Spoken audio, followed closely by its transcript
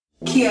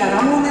Kia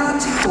Ramona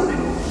Te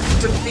Kōrero,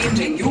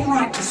 defending your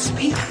right to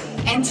speak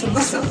and to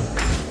listen.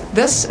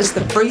 This is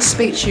the Free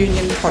Speech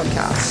Union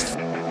podcast.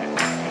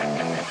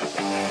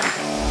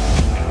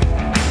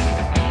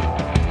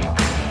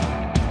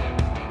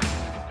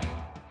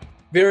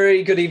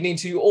 Very good evening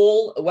to you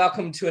all.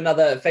 Welcome to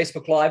another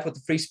Facebook Live with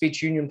the Free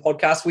Speech Union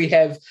podcast. We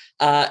have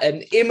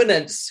an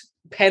eminent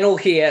panel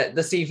here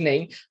this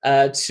evening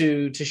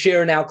to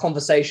share in our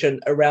conversation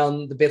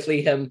around the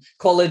Bethlehem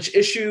College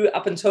issue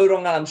up in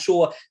Tauranga. I'm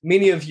sure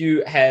many of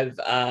you have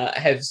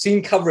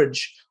seen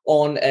coverage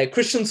on a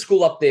Christian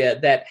school up there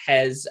that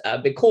has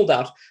been called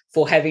out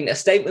for having a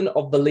statement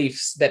of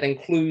beliefs that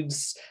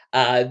includes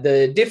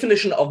the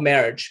definition of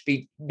marriage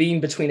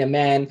being between a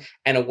man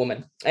and a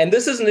woman. And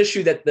this is an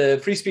issue that the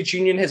Free Speech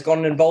Union has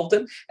gotten involved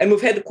in. And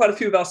we've had quite a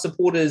few of our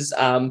supporters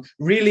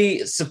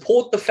really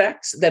support the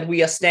fact that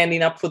we are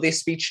standing up for their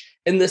speech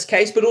in this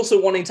case, but also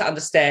wanting to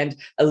understand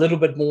a little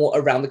bit more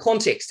around the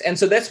context. And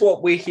so that's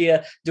what we're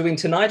here doing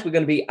tonight. We're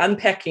going to be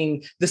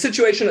unpacking the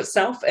situation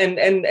itself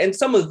and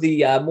some of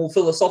the more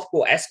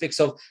philosophical aspects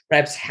of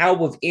perhaps how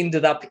we've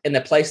ended up in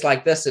a place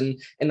like this in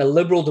a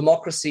liberal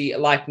democracy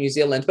like New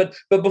Zealand. But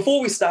before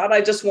we start,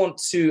 I just want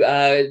to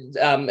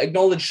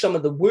acknowledge some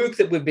of the work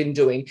that we've been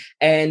doing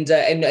and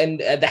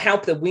the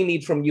help that we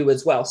need from you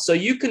as well. So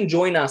you can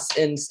join us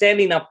in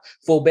standing up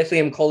for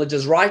Bethlehem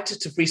College's right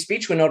to free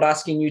speech. We're not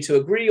asking you to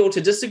agree or to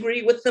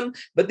disagree with them,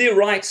 but their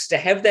rights to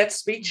have that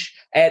speech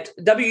at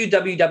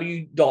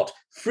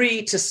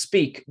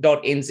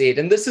www.freetospeak.nz.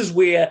 And this is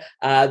where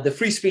the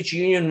Free Speech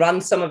Union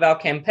runs some of our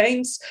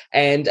campaigns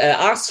and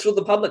asks for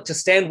the public to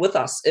stand with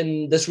us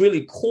in this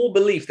really core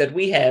belief that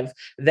we have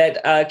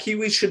that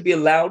Kiwis should be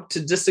allowed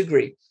to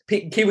disagree.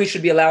 Kiwis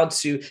should be allowed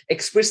to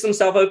express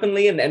themselves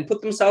openly and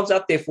put themselves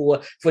out there for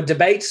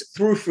debate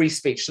through free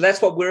speech. So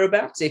that's what we're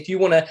about. So if you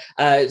want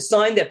to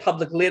sign that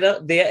public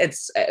letter there,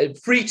 it's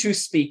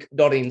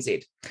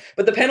freetospeak.nz.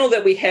 But the panel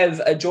that we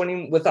have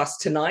joining with us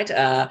tonight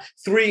are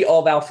three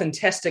of our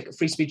fantastic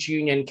Free Speech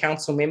Union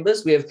Council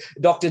members. We have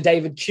Dr.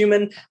 David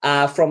Cumin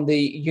from the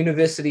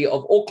University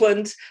of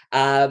Auckland,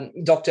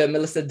 Dr.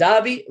 Melissa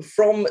Darby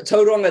from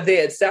Tauranga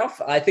there itself.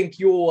 I think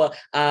you're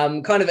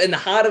kind of in the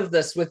heart of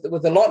this with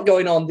a lot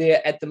going on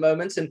there at the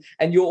moment, and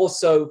you're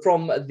also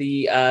from a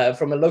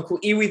local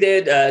iwi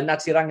there,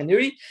 Ngāti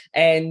Ranganui,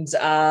 and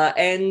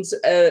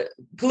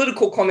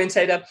political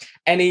commentator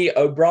Annie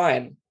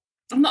O'Brien.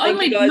 I'm the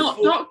only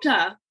not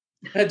doctor.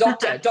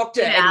 Doctor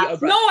Yeah. Annie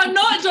O'Brien. No, I'm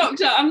not a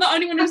doctor. I'm the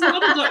only one who's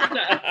not a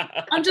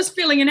doctor. I'm just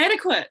feeling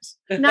inadequate.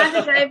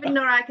 Neither David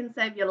nor I can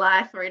save your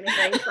life or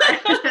anything. So.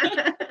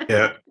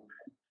 Yeah.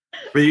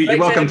 But you're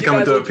welcome to come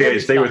and do a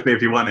PhD with me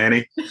if you want,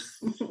 Annie.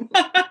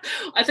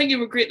 I think you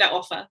regret that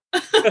offer.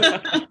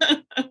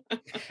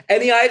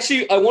 Annie, I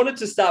wanted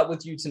to start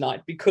with you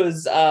tonight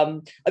because I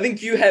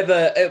think you have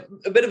a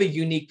bit of a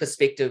unique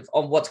perspective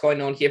on what's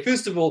going on here.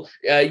 First of all,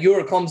 you're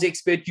a comms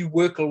expert. You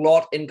work a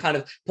lot in kind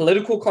of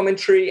political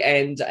commentary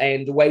and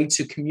a way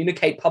to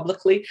communicate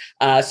publicly.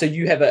 So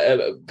you have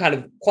a kind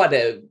of quite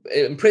an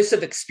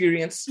impressive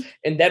experience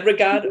in that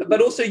regard.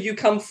 But also you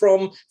come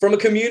from a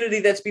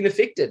community that's been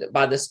affected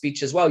by this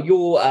speech as well.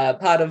 You're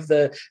part of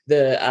the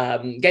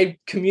gay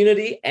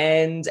community,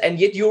 and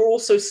yet you're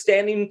also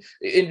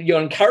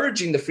you're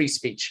encouraging the Free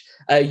Speech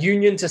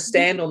Union to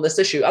stand on this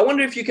issue. I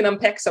wonder if you can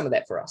unpack some of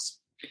that for us.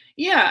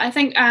 Yeah, I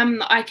think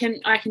I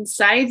can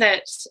say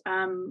that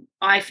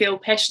I feel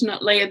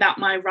passionately about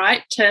my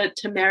right to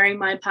marry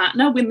my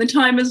partner when the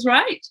time is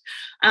right,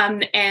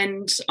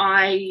 and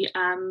I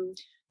am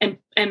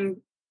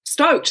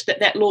stoked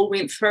that law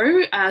went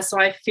through. So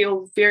I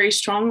feel very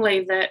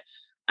strongly that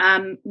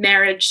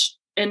marriage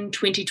in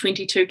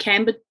 2022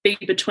 can be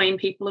between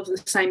people of the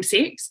same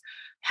sex.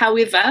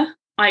 However,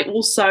 I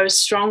also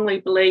strongly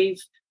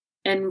believe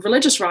in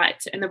religious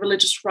rights and the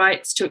religious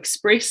rights to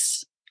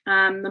express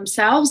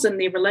themselves and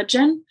their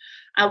religion.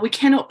 We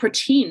cannot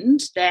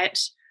pretend that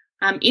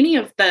any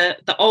of the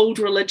old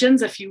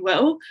religions, if you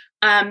will,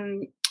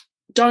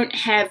 don't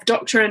have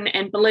doctrine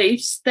and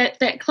beliefs that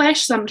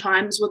clash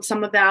sometimes with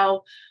some of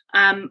our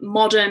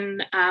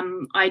modern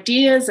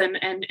ideas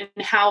and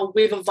how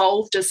we've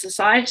evolved as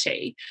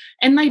society.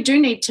 And they do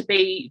need to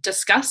be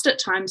discussed at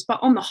times, but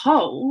on the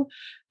whole,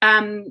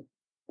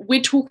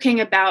 we're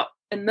talking about,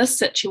 in this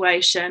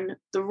situation,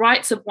 the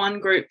rights of one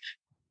group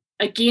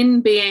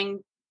again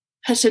being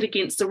pitted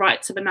against the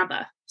rights of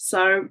another.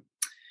 So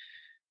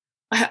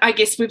I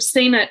guess we've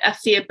seen it a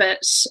fair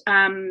bit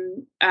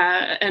in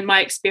my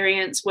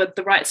experience with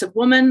the rights of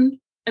women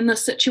in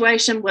this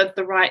situation, with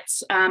the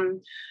rights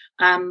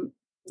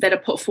that are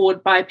put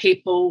forward by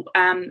people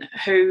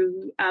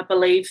who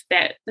believe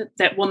that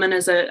woman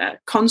is a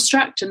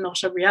construct and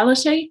not a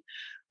reality.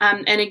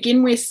 And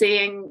again, we're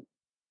seeing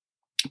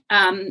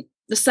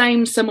the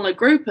same similar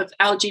group of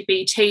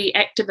LGBT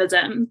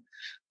activism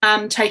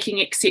taking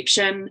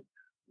exception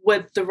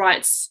with the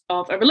rights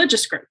of a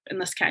religious group in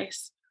this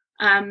case.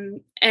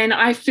 And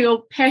I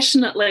feel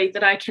passionately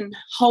that I can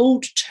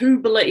hold two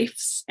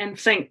beliefs and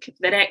think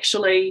that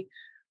actually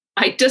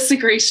I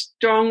disagree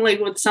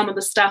strongly with some of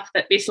the stuff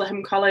that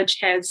Bethlehem College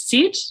has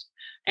said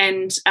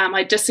And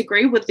I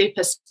disagree with their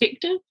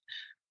perspective,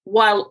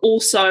 while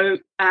also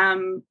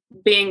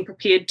being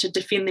prepared to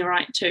defend their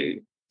right to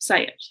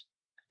say it.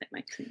 That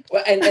makes sense.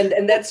 Well,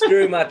 and that's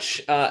very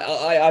much.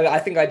 I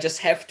think I just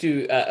have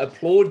to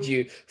applaud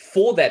you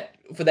for that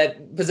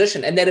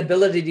position and that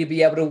ability to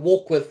be able to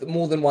walk with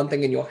more than one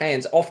thing in your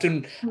hands.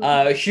 Often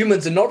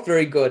humans are not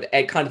very good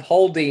at kind of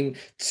holding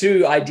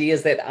two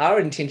ideas that are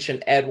in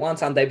tension at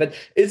once, aren't they? But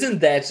isn't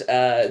that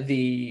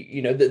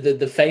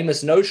the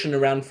famous notion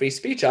around free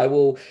speech? I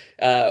will,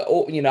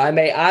 I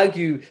may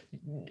argue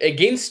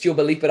against your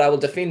belief, but I will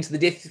defend to the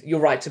death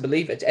your right to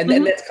believe it. And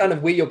that's kind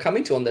of where you're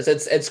coming to on this.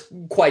 It's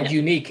quite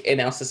unique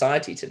in our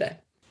society today.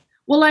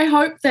 Well, I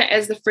hope that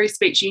as the Free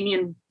Speech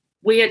Union,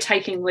 we are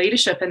taking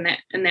leadership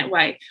in that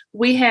way.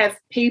 We have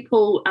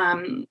people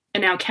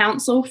in our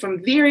council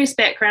from various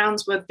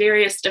backgrounds with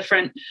various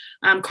different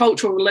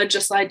cultural,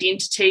 religious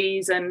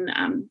identities and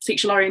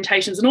sexual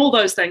orientations and all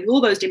those things, all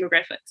those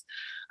demographics.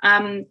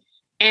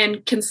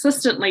 And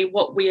consistently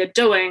what we are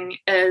doing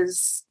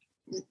is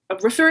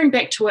referring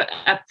back to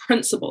a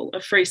principle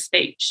of free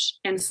speech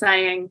and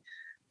saying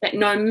that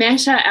no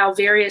matter our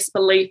various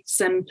beliefs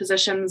and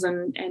positions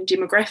and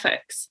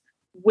demographics,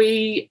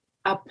 we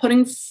are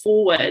putting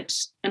forward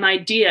an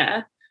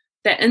idea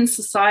that in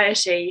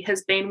society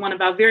has been one of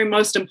our very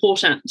most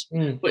important,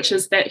 which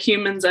is that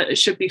humans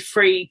should be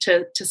free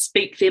to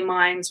speak their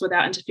minds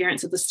without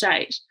interference of the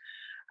state.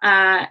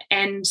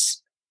 And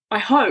I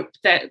hope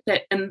that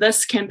in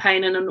this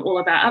campaign and in all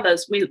of our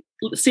others, we're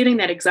setting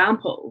that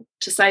example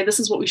to say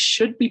this is what we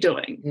should be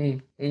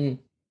doing.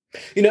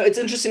 It's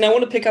interesting. I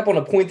want to pick up on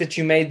a point that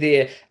you made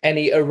there,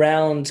 Annie,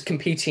 around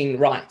competing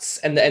rights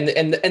and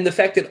the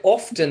fact that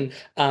often,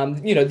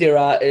 there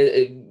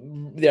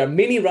are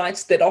many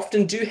rights that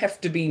often do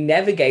have to be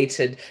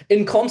navigated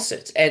in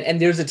concert,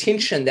 and there's a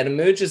tension that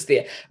emerges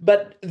there.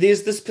 But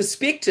there's this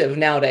perspective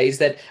nowadays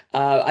that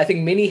I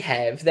think many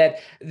have that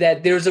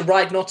there's a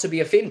right not to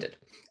be offended.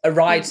 A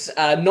right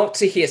not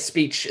to hear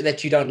speech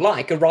that you don't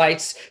like, a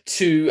right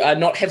to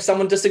not have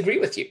someone disagree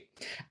with you.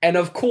 And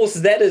of course,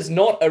 that is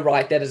not a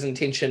right that is in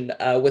tension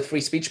with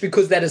free speech,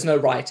 because that is no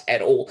right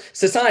at all.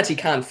 Society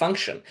can't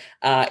function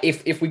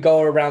if we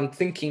go around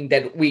thinking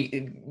that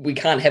we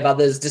can't have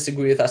others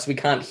disagree with us, we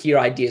can't hear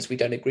ideas we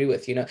don't agree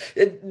with.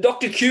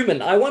 Dr.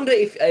 Cumin, I wonder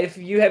if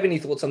you have any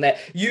thoughts on that.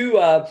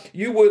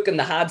 You work in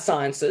the hard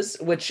sciences,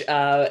 which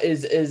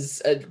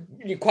is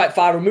quite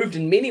far removed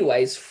in many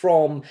ways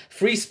from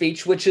free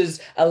speech, which is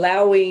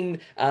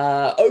allowing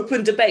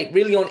open debate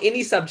really on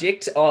any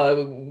subject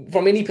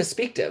from any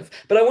perspective.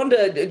 But I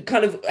wonder,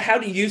 kind of, how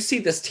do you see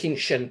this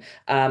tension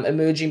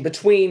emerging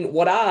between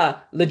what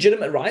are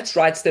legitimate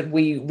rights that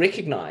we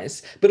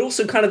recognize, but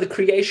also kind of the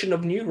creation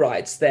of new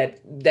rights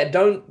that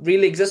don't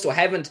really exist or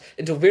haven't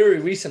until very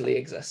recently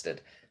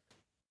existed?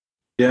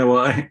 Yeah,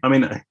 well, I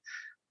mean,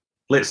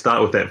 let's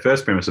start with that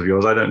first premise of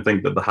yours. I don't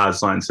think that the hard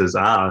sciences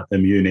are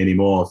immune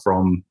anymore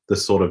from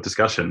this sort of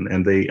discussion.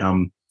 And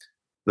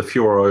the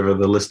furor over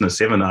the Listener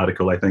 7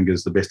 article, I think,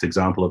 is the best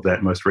example of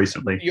that most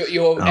recently.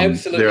 You're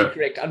absolutely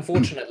correct,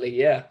 unfortunately,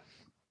 yeah.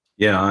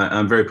 Yeah,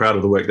 I'm very proud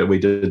of the work that we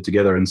did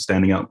together in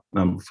standing up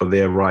for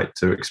their right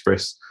to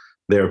express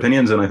their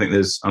opinions. And I think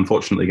there's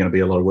unfortunately going to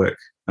be a lot of work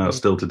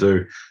still to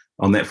do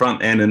on that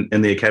front, and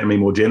in the academy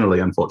more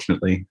generally,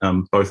 unfortunately,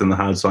 both in the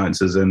hard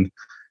sciences and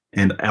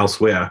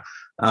elsewhere.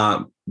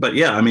 But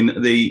yeah, I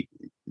mean,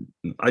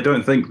 I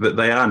don't think that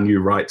they are new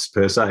rights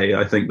per se.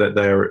 I think that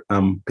they're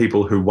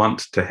people who want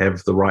to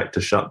have the right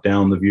to shut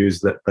down the views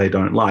that they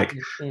don't like,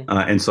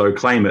 and so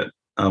claim it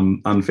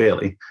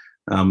unfairly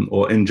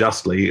or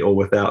unjustly or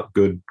without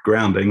good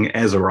grounding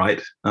as a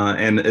right.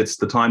 And it's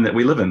the time that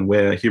we live in,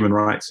 where human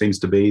rights seems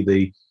to be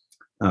the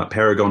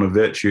paragon of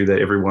virtue that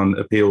everyone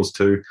appeals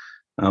to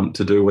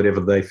do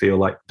whatever they feel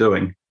like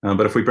doing.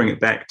 But if we bring it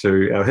back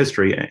to our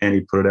history,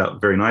 Annie put it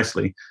out very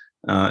nicely,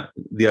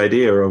 the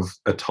idea of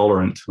a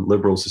tolerant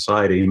liberal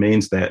society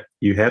means that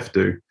you have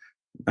to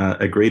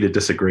agree to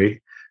disagree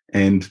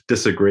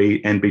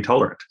and be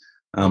tolerant.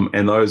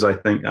 And those, I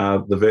think,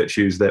 are the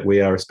virtues that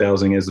we are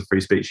espousing as the Free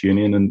Speech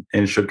Union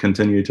and should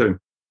continue to.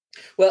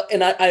 Well,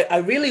 and I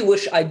really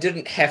wish I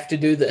didn't have to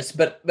do this,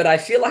 but I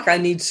feel like I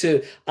need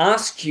to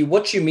ask you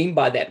what you mean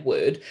by that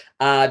word,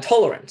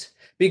 tolerant,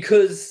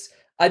 because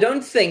I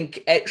don't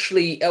think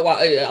actually,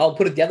 I'll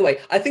put it the other way.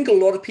 I think a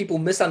lot of people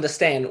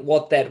misunderstand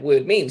what that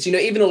word means.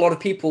 Even a lot of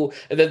people,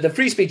 the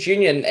Free Speech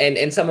Union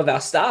and some of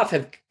our staff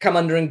have come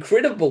under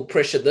incredible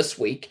pressure this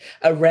week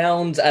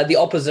around the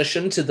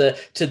opposition to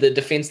the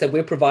defense that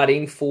we're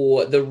providing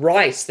for the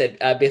rights that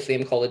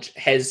Bethlehem College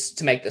has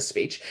to make this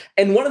speech.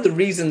 And one of the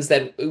reasons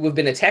that we've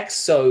been attacked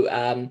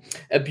so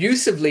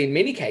abusively in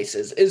many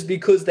cases is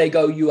because they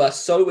go, you are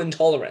so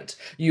intolerant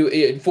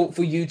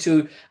for you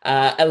to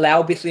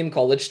allow Bethlehem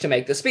College to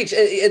make the speech.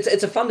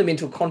 It's a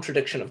fundamental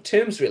contradiction of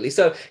terms, really.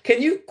 So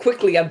can you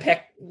quickly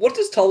unpack, what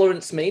does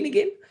tolerance mean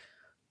again?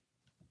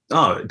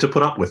 To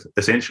put up with,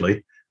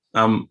 essentially.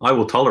 I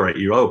will tolerate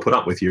you. I will put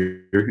up with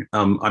you.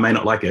 I may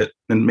not like it.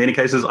 In many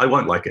cases, I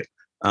won't like it.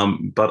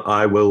 But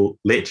I will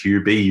let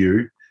you be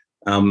you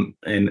And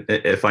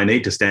if I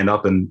need to stand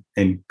up and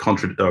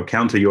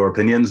counter your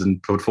opinions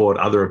and put forward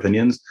other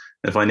opinions,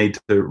 if I need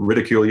to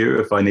ridicule you,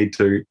 if I need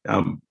to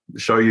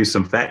show you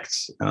some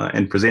facts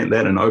and present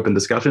that in open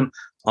discussion,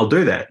 I'll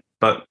do that.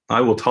 But I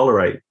will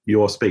tolerate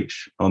your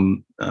speech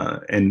and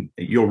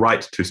your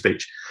right to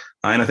speech.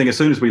 And I think as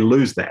soon as we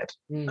lose that,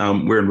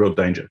 we're in real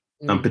danger,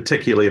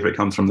 particularly if it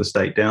comes from the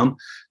state down.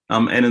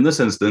 And in this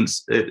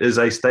instance, it is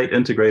a state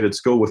integrated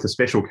school with a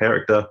special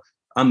character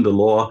under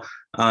law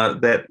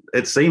that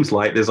it seems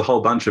like there's a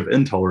whole bunch of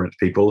intolerant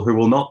people who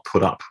will not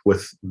put up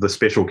with the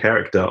special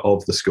character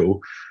of the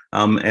school.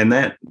 And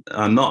that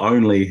not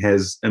only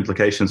has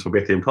implications for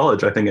Bethlehem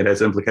College, I think it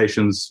has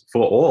implications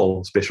for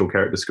all special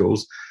character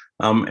schools.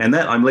 And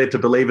that I'm led to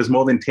believe is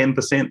more than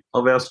 10%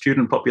 of our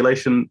student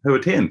population who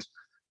attend.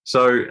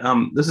 So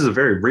this is a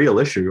very real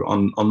issue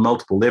on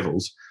multiple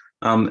levels.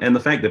 And the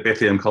fact that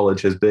Bethlehem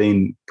College has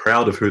been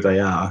proud of who they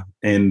are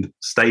and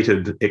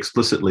stated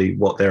explicitly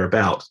what they're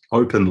about,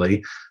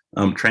 openly,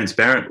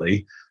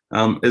 transparently,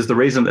 is the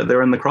reason that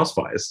they're in the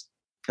crosshairs,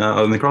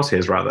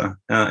 rather.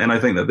 And I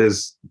think that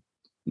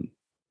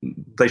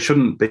they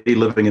shouldn't be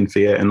living in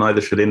fear, and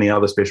neither should any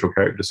other special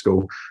character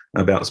school,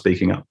 about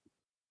speaking up.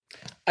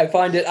 I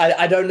find it,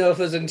 I don't know if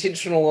it was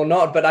intentional or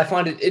not, but I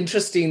find it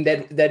interesting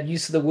that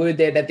use of the word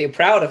there, that they're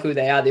proud of who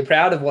they are, they're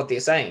proud of what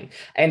they're saying.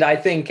 And I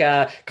think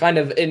kind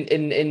of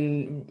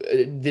in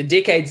the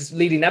decades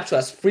leading up to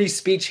us, free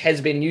speech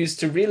has been used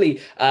to really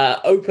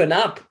open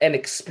up and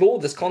explore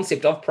this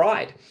concept of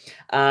pride.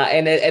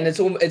 And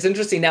it's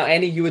interesting now,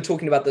 Annie, you were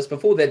talking about this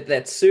before,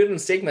 that certain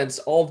segments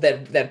of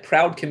that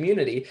proud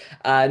community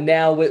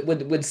now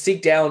would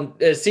seek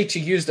to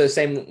use those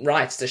same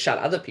rights to shut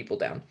other people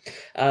down.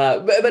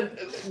 But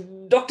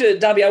Dr.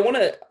 Darby, I want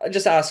to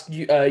just ask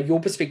you your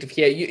perspective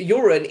here.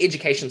 You're an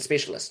education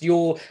specialist.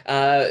 You're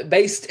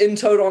based in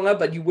Tauranga,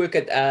 but you work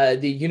at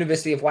the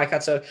University of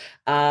Waikato.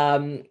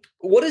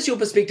 What is your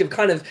perspective,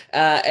 kind of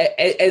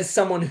as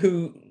someone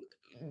who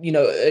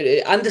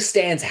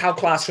understands how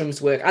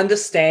classrooms work,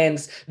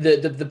 understands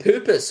the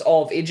purpose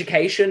of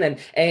education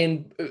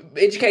and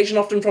education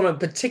often from a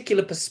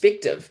particular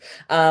perspective?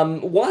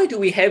 Why do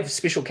we have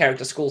special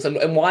character schools,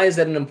 and why is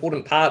that an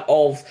important part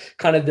of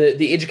kind of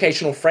the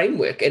educational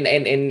framework and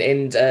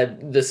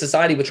the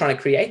society we're trying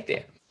to create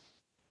there?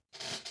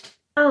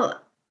 Oh,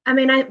 I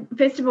mean,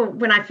 first of all,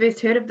 when I first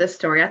heard of this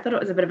story, I thought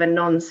it was a bit of a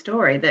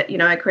non-story that,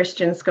 a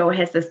Christian school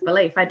has this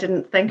belief. I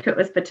didn't think it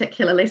was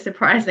particularly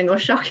surprising or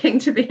shocking,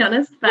 to be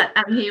honest, but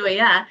here we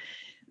are.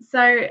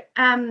 So,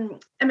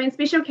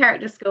 special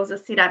character schools are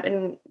set up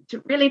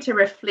to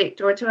reflect,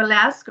 or to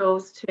allow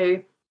schools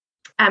to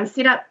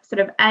set up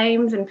sort of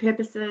aims and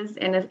purposes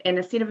and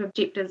a set of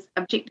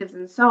objectives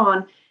and so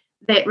on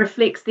that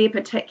reflects their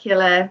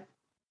particular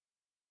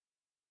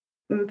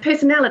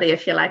personality,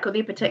 if you like, or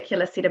their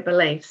particular set of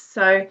beliefs.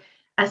 So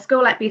a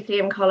school like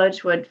Bethlehem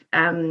College would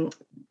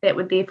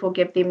therefore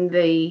give them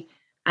the,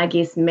 I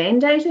guess,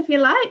 mandate, if you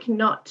like,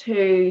 not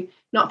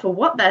for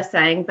what they're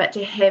saying, but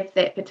to have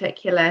that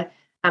particular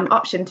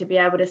option to be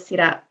able to set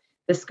up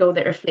the school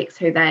that reflects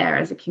who they are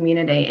as a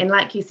community. And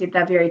like you said,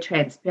 they're very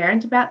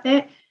transparent about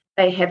that.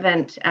 They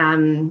haven't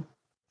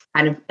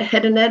kind of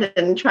hidden it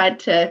and tried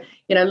to,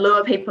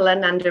 lure people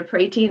in under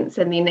pretense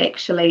and then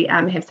actually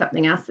have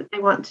something else that they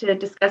want to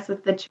discuss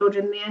with the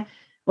children there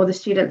or the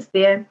students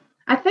there.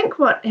 I think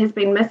what has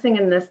been missing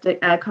in this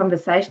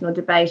conversation or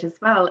debate as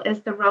well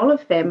is the role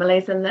of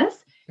families in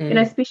this.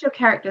 Special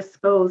character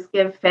schools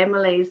give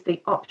families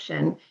the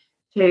option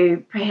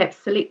to perhaps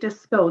select a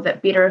school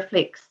that better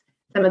reflects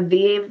some of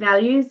their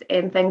values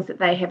and things that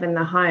they have in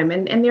the home.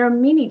 And there are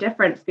many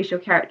different special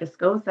character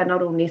schools. They're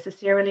not all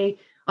necessarily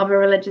of a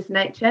religious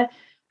nature.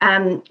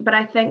 But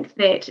I think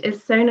that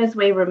as soon as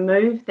we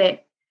remove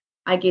that,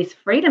 I guess,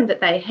 freedom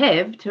that they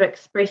have to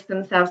express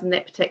themselves in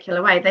that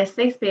particular way, they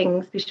cease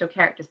being special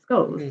character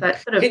schools. So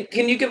it's sort of,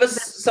 can you give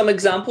us some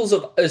examples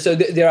of? So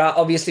there are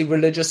obviously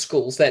religious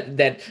schools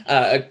that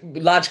a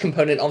large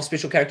component of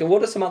special character.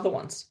 What are some other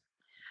ones?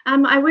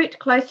 I worked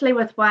closely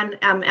with one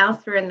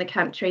elsewhere in the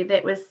country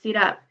that was set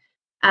up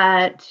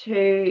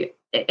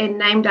and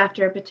named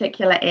after a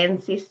particular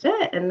ancestor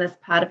in this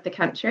part of the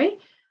country.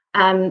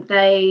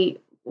 They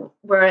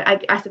were,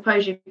 I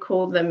suppose you'd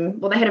call them,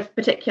 they had a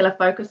particular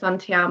focus on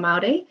Te Ao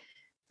Māori.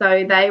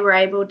 So they were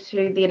able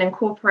to then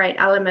incorporate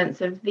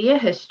elements of their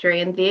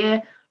history and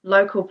their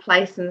local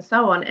place and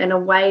so on in a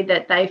way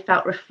that they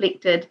felt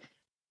reflected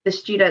the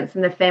students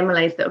and the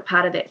families that were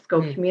part of that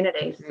school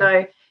community.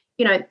 So,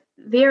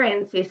 their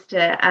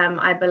ancestor,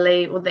 I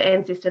believe, or the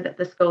ancestor that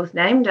the school's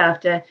named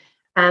after,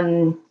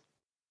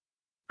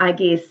 I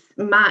guess,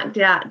 marked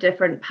out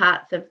different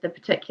parts of the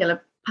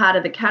particular part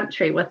of the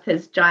country with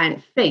his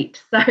giant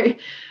feet. So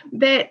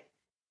that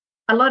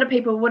a lot of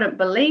people wouldn't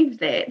believe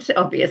that,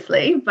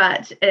 obviously,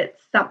 but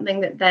it's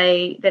something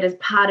that is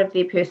part of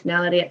their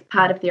personality. It's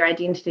part of their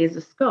identity as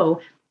a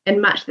school, in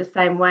much the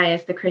same way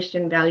as the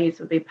Christian values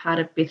would be part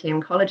of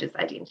Bethlehem College's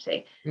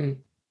identity.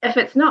 If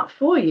it's not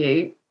for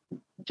you,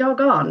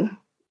 jog on.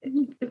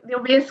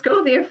 There'll be a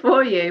school there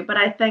for you. But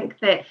I think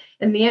that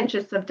in the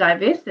interest of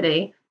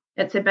diversity,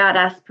 It's about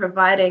us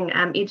providing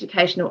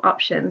educational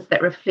options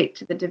that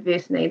reflect the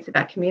diverse needs of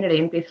our community,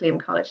 and Bethlehem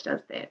College does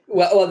that.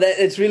 Well,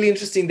 it's really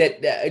interesting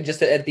that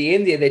just at the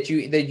end there that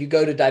you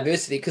go to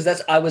diversity, because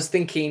I was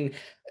thinking,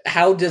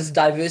 how does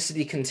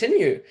diversity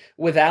continue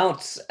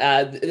without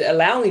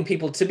allowing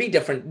people to be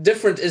different?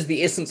 Different is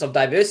the essence of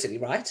diversity,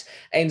 right?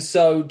 And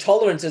so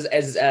tolerance,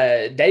 as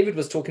David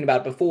was talking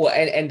about before,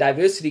 and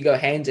diversity go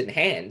hand in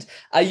hand.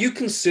 Are you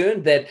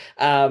concerned that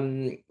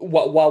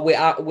while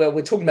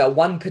we're talking about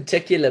one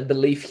particular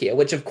belief here,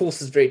 which of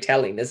course is very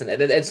telling, isn't it?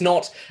 It's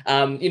not,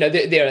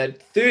 there are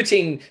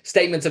 13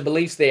 statements of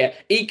beliefs there,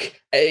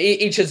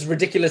 each as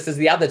ridiculous as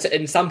the other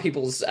in some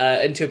people's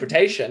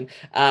interpretation.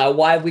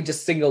 Why have we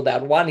just singled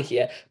out one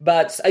here?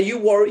 But are you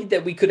worried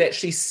that we could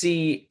actually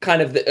see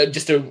kind of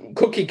just a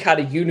cookie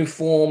cutter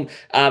uniform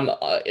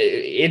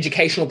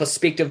educational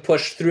perspective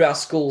pushed through our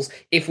schools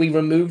if we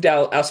removed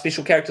our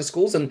special character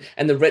schools and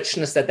the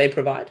richness that they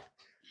provide?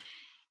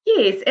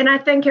 Yes, and I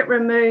think it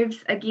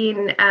removes,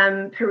 again,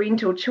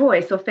 parental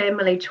choice or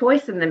family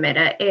choice in the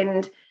matter.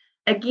 And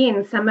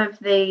again, some of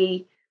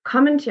the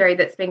commentary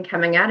that's been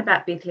coming out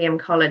about Bethlehem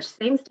College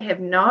seems to have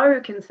no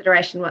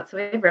consideration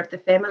whatsoever of the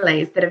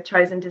families that have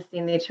chosen to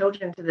send their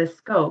children to this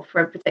school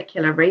for a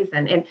particular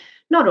reason. And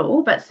not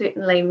all, but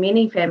certainly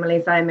many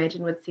families, I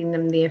imagine, would send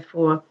them there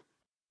for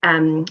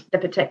the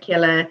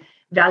particular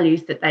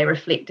values that they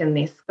reflect in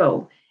their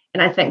school.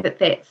 And I think that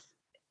that's,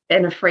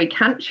 in a free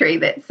country,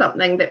 that's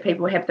something that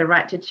people have the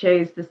right to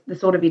choose, the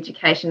sort of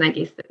education, I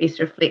guess, that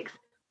best reflects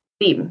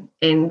them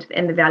and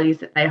the values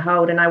that they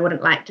hold. And I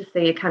wouldn't like to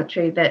see a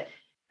country that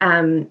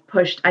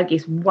pushed, I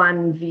guess,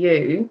 one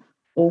view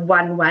or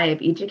one way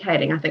of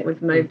educating. I think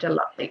we've moved a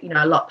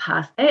lot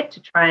past that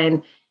to try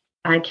and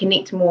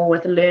connect more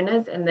with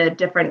learners in the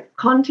different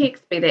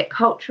contexts, be that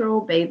cultural,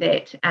 be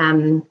that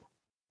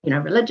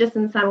religious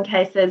in some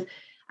cases,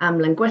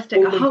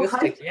 linguistic, a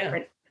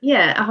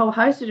whole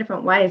host of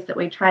different ways that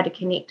we try to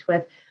connect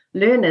with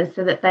learners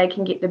so that they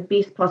can get the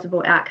best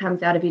possible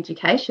outcomes out of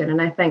education. And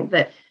I think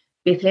that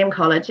Bethlehem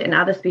College and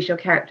other special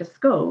character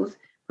schools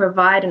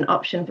provide an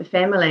option for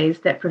families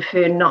that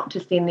prefer not to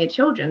send their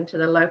children to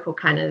the local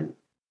kind of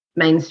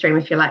mainstream,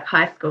 if you like,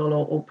 high school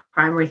or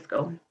primary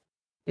school.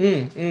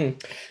 I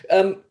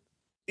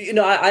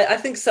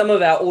think some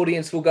of our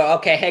audience will go,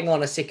 okay, hang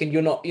on a second,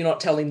 you're not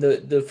telling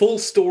the full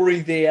story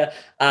there.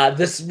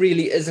 This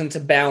really isn't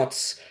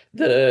about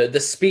the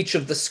speech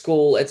of the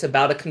school. It's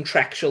about a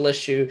contractual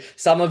issue.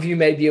 Some of you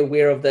may be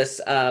aware of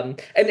this.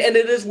 And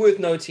it is worth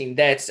noting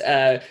that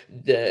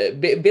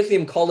the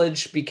Bethlehem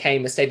College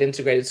became a state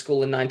integrated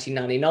school in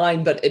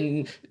 1999, but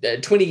in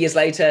 20 years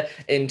later,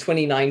 in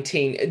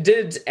 2019, it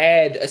did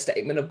add a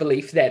statement of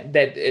belief that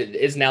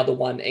is now the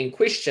one in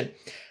question.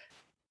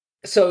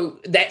 So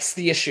that's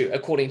the issue,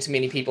 according to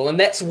many people. And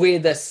that's where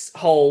this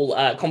whole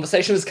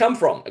conversation has come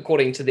from,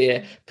 according to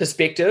their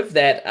perspective,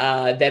 that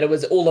it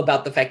was all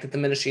about the fact that the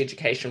Ministry of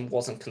Education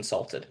wasn't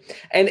consulted.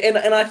 And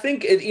I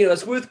think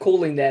it's worth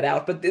calling that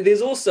out. But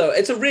there's also,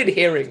 it's a red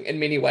herring in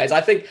many ways.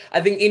 I think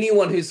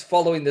anyone who's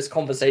following this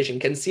conversation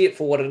can see it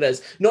for what it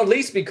is, not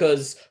least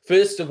because,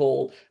 first of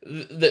all,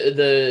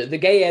 the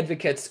gay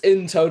advocates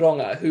in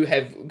Tauranga who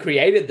have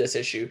created this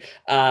issue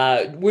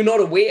were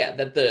not aware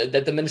that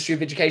the Ministry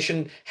of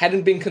Education hadn't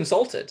been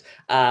consulted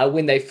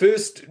when they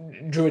first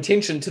drew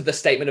attention to the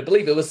statement of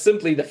belief. It was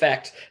simply the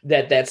fact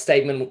that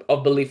statement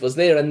of belief was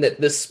there and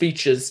that the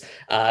speeches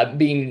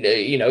being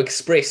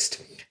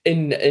expressed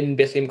in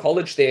Bethlehem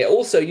College there.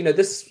 Also,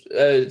 this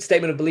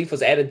statement of belief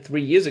was added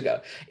 3 years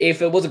ago.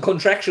 If it was a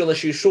contractual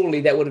issue,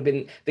 surely that would have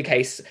been the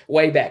case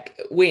way back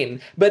when.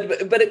 But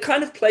it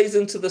kind of plays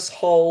into this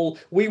whole,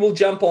 we will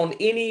jump on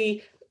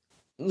any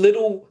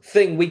little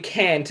thing we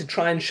can to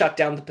try and shut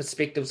down the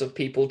perspectives of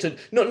people, to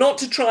not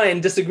to try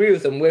and disagree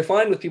with them. We're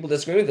fine with people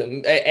disagreeing with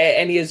them.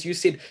 And as you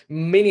said,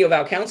 many of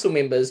our council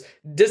members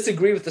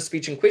disagree with the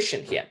speech in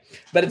question here.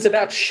 But it's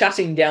about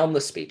shutting down the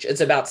speech.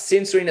 It's about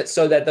censoring it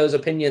so that those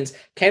opinions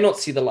cannot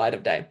see the light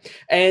of day.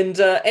 And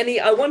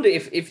Annie, I wonder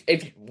if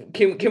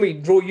can we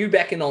draw you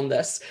back in on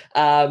this?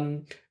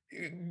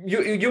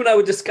 You and I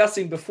were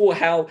discussing before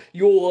how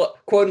you're,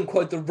 quote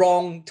unquote, the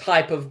wrong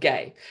type of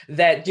gay.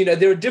 That,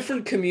 there are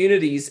different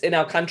communities in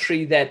our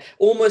country that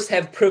almost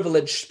have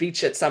privileged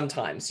speech at some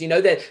times.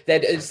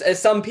 That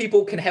some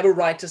people can have a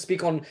right to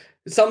speak on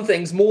some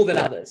things more than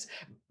others,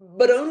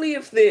 but only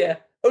if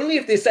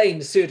they're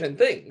saying certain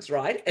things,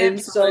 right? And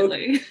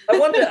Absolutely. So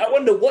I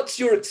wonder what's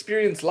your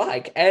experience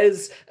like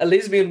as a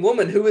lesbian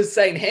woman who is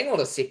saying, hang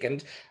on a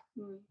second,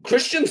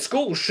 Christian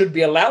schools should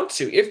be allowed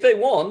to, if they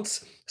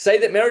want, say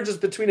that marriage is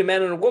between a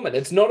man and a woman.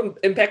 It's not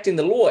impacting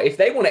the law. If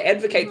they want to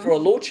advocate for a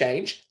law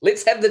change,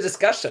 let's have the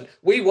discussion.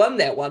 We won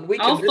that one.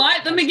 I'll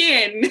fight them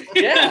again.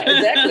 Yeah,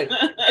 exactly.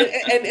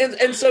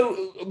 and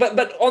so,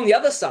 but on the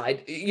other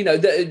side,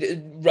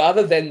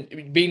 rather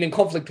than being in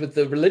conflict with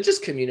the religious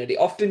community,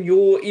 often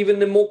you're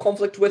even in more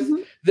conflict with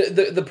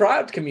the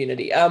pride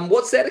community.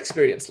 What's that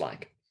experience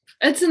like?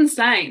 It's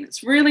insane.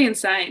 It's really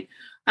insane.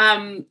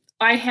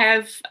 I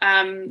have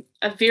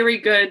a very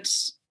good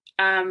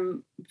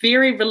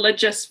very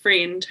religious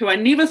friend who I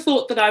never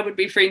thought that I would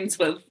be friends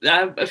with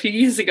a few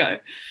years ago.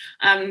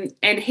 And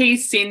he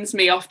sends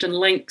me often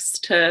links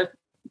to,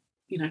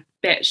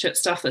 batshit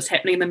stuff that's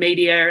happening in the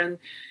media and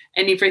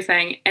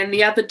everything. And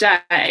the other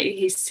day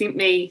he sent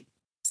me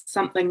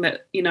something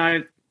that,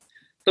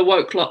 the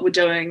woke lot were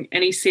doing,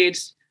 and he said,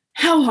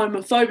 "How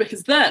homophobic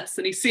is this?"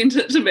 And he sent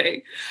it to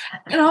me.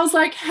 And I was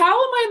like, how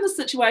am I in this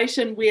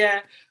situation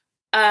where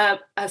a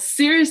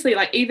seriously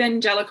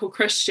evangelical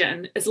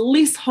Christian is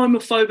less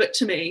homophobic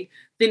to me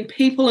than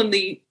people in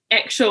the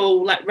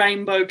actual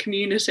rainbow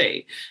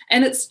community?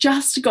 And it's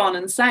just gone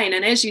insane.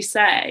 And as you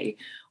say,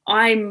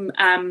 I'm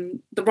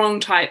the wrong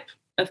type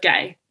of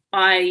gay.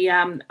 My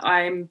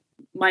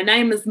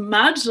name is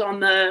Mud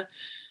on the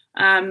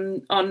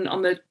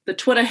the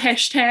Twitter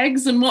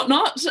hashtags and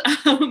whatnot.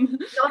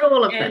 Not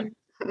all of them.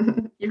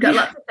 You've got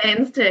lots of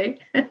fans too.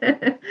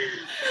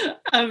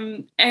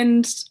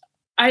 And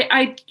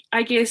I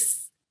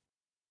guess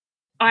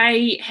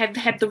I have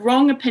had the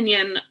wrong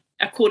opinion,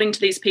 according to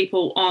these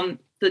people, on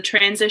the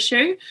trans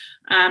issue,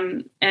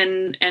 and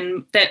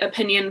that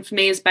opinion for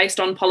me is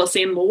based on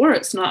policy and law.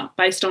 It's not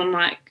based on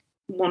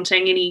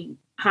wanting any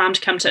harm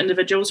to come to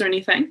individuals or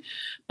anything,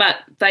 but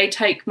they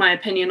take my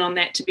opinion on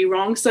that to be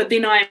wrong. So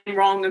then I'm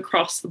wrong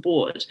across the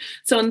board.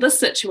 So in this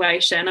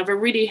situation, I've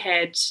already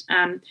had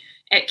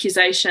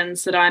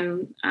accusations that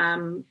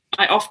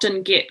I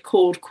often get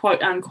called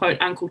quote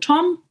unquote Uncle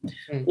Tom,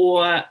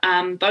 or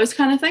those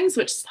kind of things,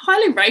 which is a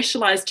highly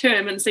racialized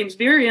term and seems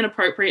very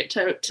inappropriate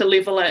to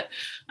level at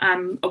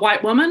a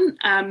white woman.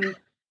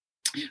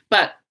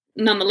 But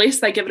nonetheless,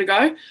 they give it a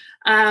go.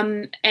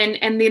 And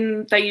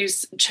then they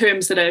use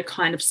terms that are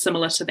kind of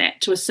similar to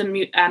that to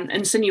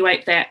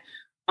insinuate that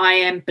I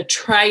am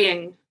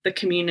betraying the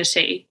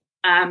community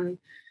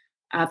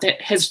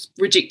that has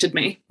rejected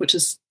me, which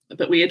is a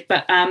bit weird,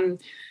 but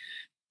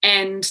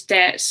and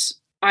that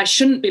I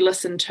shouldn't be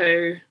listened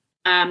to,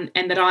 and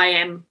that I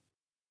am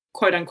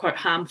quote unquote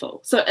harmful.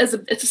 So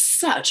it's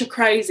such a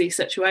crazy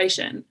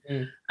situation.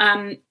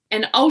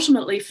 And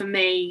ultimately for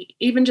me,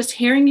 even just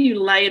hearing you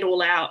lay it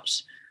all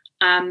out,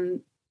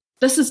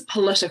 this is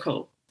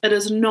political. It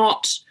is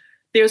not,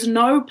 there's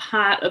no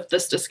part of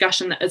this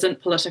discussion that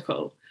isn't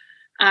political.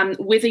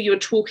 Whether you're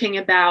talking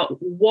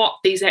about what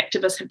these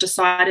activists have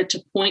decided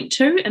to point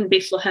to in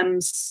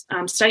Bethlehem's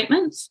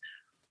statements,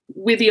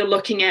 whether you're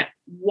looking at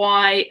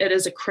why it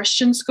is a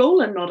Christian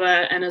school and not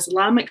an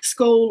Islamic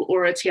school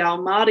or a Te Ao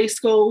Māori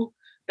school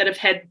that have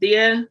had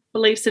their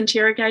beliefs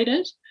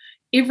interrogated,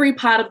 every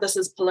part of this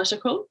is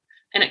political,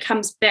 and it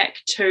comes back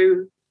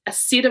to a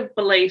set of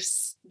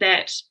beliefs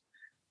that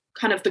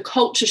kind of the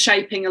culture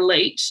shaping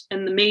elite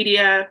in the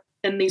media,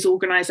 in these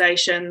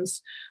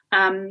organisations,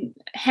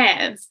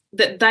 have,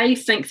 that they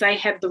think they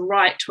have the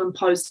right to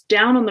impose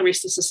down on the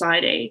rest of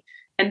society,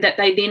 and that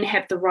they then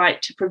have the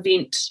right to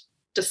prevent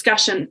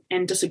discussion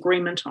and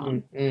disagreement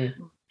on.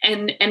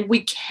 And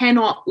we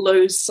cannot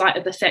lose sight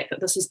of the fact that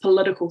this is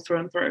political through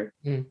and through.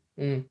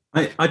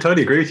 I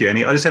totally agree with you,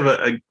 Annie. I just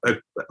have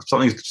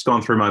something's just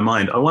gone through my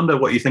mind. I wonder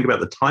what you think about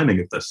the timing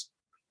of this.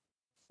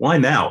 Why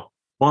now?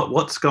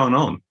 What's going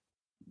on?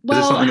 Well,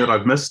 is it something that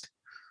I've missed?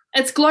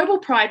 It's Global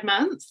Pride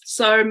Month,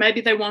 so maybe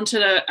they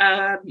wanted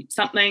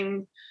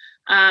something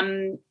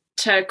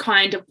to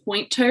kind of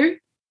point to.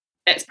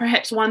 That's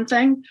perhaps one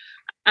thing.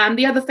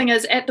 The other thing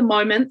is, at the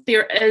moment,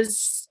 there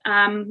is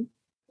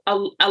a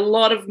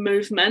lot of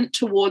movement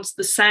towards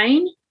the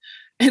sane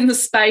in the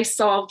space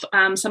of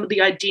some of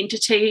the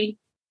identity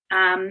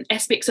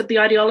aspects of the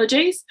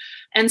ideologies.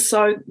 And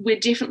so we're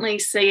definitely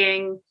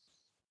seeing,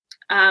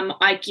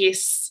 I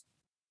guess,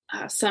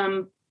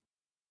 some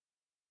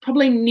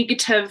probably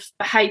negative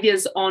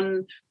behaviours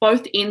on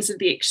both ends of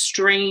the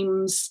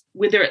extremes,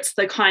 whether it's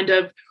the kind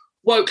of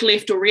woke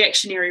left or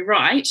reactionary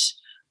right,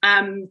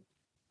 in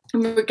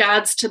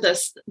regards to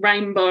this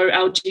rainbow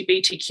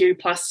LGBTQ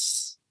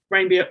plus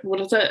rainbow,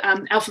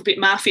 alphabet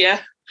mafia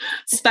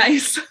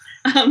space.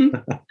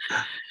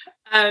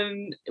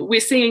 We're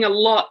seeing a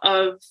lot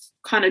of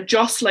kind of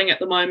jostling at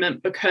the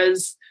moment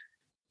because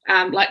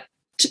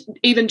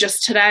even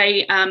just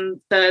today,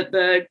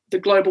 the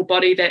global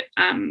body that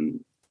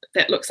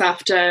looks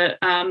after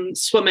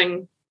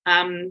swimming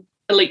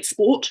elite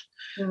sport,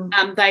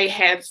 they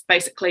have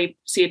basically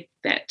said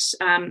that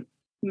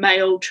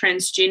male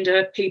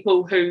transgender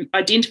people who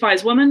identify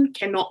as women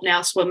cannot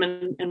now swim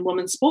in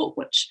women's sport,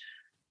 which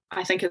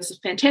I think is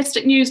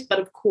fantastic news, but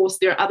of course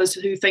there are others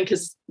who think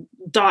is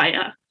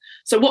dire.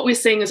 So what we're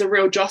seeing is a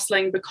real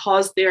jostling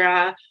because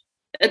there's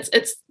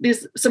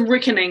some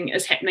reckoning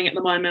is happening at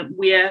the moment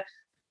where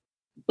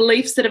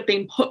beliefs that have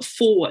been put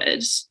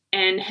forward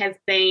and have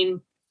been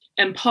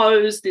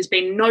imposed, there's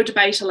been no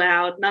debate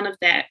allowed, none of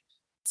that.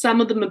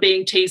 Some of them are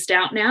being teased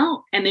out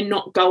now and they're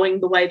not going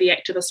the way the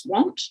activists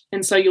want.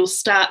 And so you'll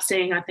start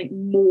seeing, I think,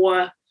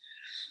 more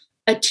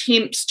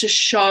attempts to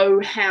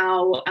show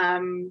how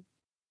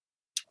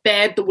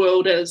bad the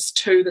world is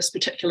to this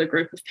particular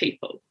group of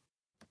people.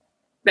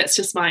 That's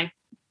just my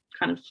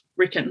kind of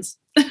reckons.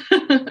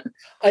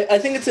 I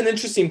think it's an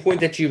interesting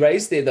point that you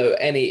raised there, though,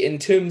 Annie, in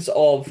terms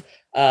of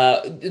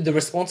the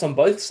response on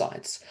both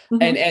sides.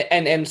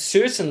 Mm-hmm. And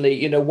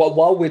certainly,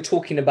 while we're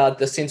talking about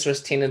the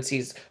censorious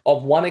tendencies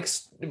of one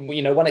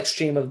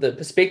extreme of the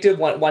perspective,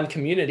 one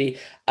community,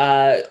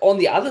 on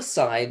the other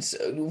side,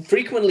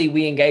 frequently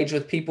we engage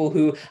with people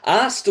who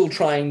are still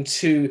trying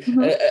to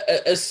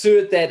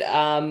assert that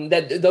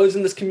that those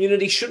in this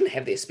community shouldn't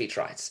have their speech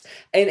rights.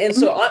 And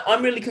so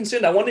I'm really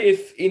concerned. I wonder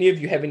if any of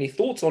you have any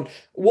thoughts on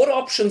what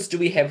options do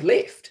we have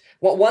left?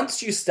 Well,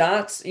 once you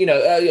start,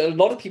 a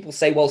lot of people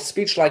say, well,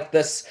 speech like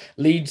this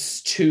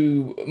leads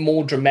to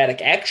more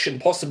dramatic action,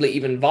 possibly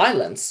even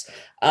violence.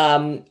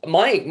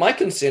 My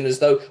concern is,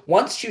 though,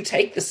 once you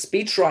take the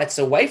speech rights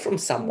away from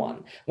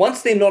someone,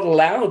 once they're not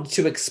allowed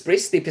to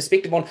express their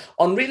perspective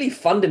on really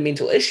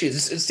fundamental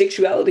issues,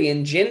 sexuality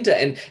and gender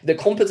and the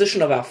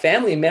composition of our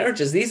family and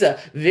marriages, these are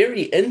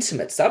very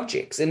intimate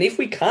subjects. And if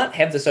we can't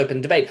have this open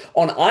debate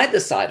on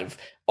either side of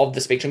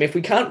the spectrum, if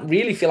we can't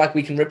really feel like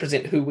we can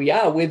represent who we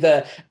are,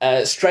 whether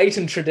straight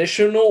and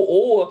traditional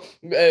or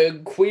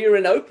queer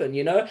and open,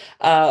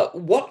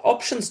 what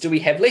options do we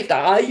have left?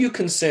 Are you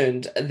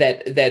concerned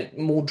that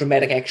more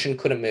dramatic action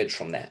could emerge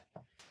from that?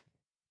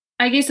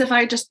 I guess if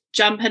I just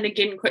jump in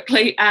again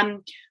quickly,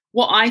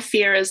 what I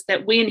fear is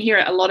that we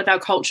inherit a lot of our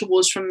culture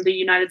wars from the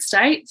United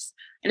States.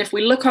 And if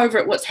we look over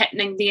at what's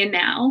happening there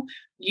now,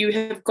 you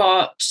have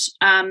got,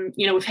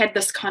 we've had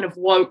this kind of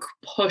woke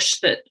push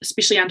that,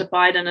 especially under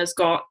Biden, has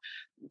got,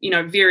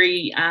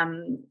 very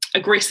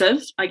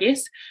aggressive, I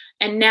guess.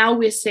 And now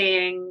we're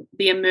seeing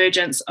the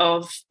emergence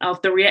of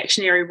the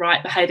reactionary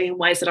right behaving in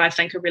ways that I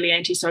think are really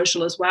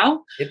antisocial as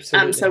well.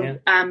 Absolutely,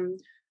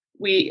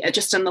 we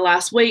just in the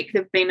last week,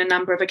 there have been a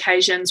number of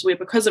occasions where,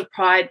 because of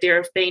Pride, there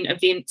have been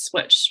events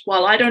which,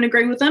 while I don't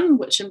agree with them,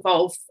 which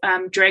involve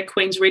drag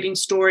queens reading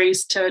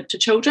stories to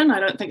children. I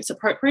don't think it's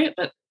appropriate,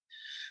 but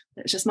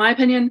that's just my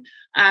opinion.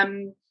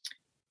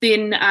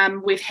 Then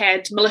we've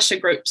had militia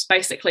groups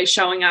basically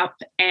showing up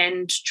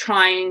and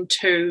trying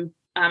to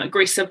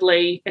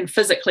aggressively and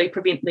physically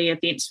prevent the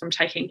events from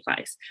taking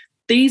place.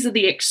 These are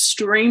the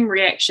extreme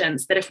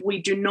reactions that, if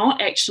we do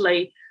not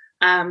actually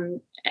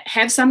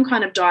have some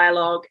kind of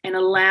dialogue and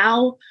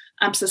allow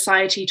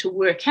society to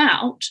work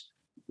out,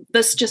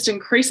 this just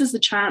increases the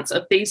chance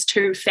of these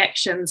two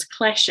factions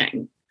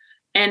clashing.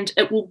 And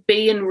it will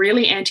be in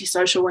really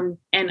antisocial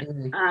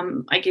and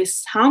I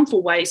guess,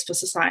 harmful ways for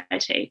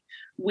society,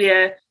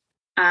 where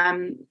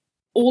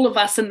all of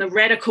us in the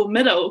radical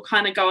middle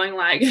kind of going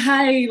like,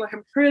 hey, like,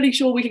 I'm pretty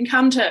sure we can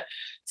come to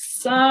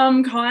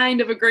some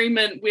kind of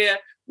agreement where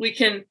we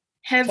can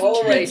have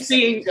kids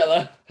being, each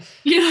other.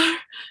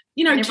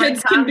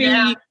 Kids can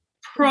be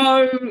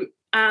pro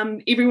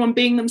everyone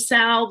being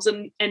themselves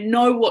and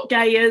know what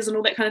gay is and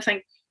all that kind of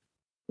thing,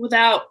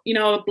 without,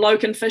 a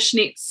bloke in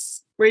fishnets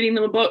reading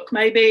them a book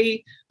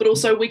maybe, but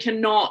also we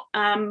cannot,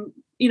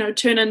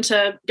 turn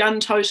into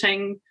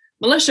gun-toting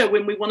militia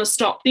when we want to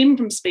stop them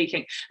from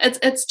speaking.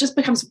 It's just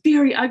becomes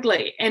very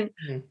ugly. And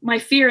my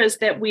fear is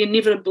that we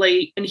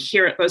inevitably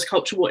inherit those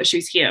culture war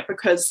issues here,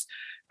 because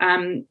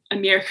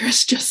America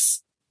is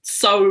just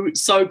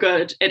so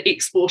good at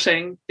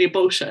exporting their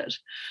bullshit,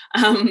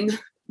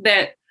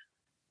 that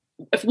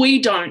if we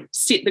don't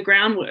set the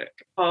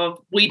groundwork of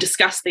we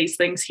discuss these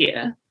things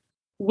here,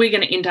 we're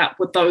going to end up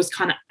with those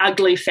kind of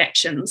ugly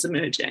factions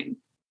emerging.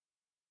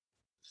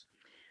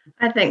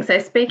 I think so.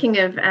 Speaking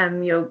of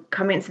your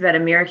comments about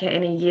America,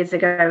 any years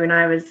ago when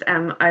I was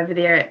over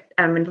there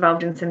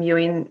involved in some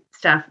UN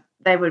stuff,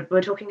 they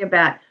were talking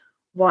about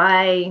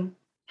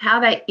how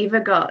they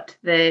ever got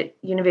the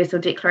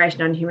Universal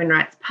Declaration on Human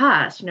Rights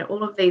passed.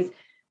 All of these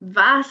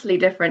vastly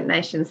different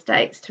nation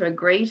states to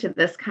agree to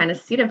this kind of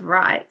set of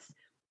rights,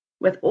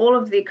 with all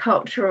of their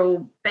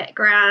cultural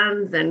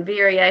backgrounds and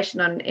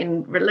variation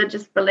in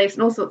religious beliefs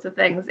and all sorts of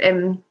things.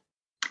 And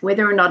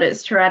whether or not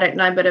it's true, I don't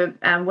know, but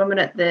a woman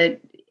at the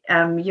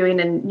UN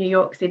in New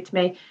York said to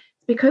me,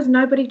 it's because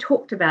nobody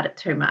talked about it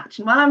too much.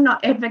 And while I'm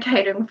not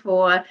advocating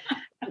for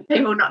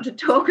people not to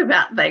talk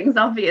about things,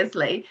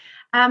 obviously,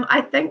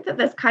 I think that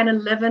this kind of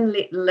live and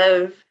let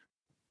live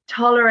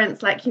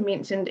tolerance, like you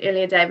mentioned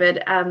earlier,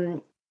 David,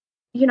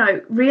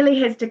 really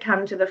has to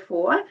come to the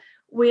fore,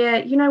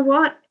 where,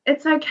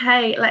 it's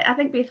okay. Like, I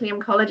think Bethlehem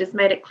College has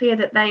made it clear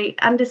that they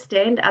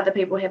understand other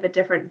people have a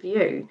different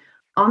view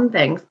on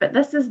things, but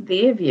this is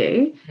their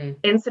view,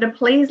 and sort of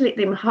please let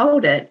them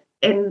hold it,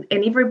 and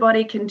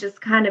everybody can just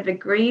kind of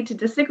agree to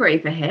disagree,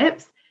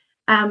 perhaps.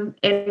 And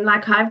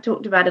like I've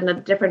talked about in the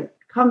different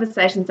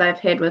conversations I've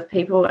had with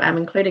people,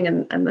 including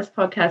in this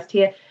podcast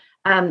here,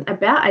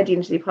 about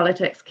identity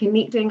politics,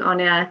 connecting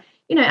on our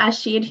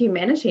shared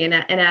humanity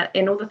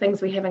and all the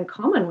things we have in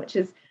common, which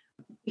is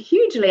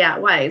hugely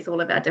outweighs all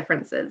of our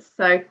differences.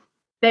 So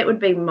that would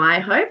be my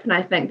hope, and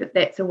I think that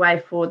that's a way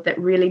forward that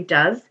really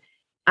does,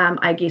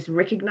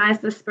 recognise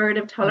the spirit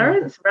of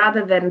tolerance,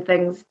 rather than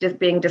things just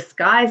being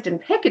disguised and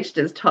packaged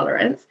as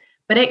tolerance,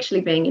 but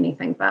actually being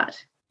anything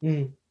but.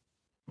 Yeah,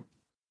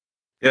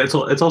 it's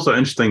also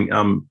interesting,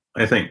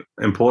 I think,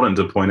 important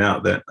to point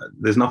out that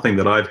there's nothing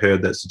that I've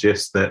heard that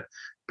suggests that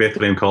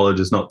Bethlehem College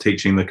is not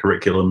teaching the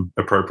curriculum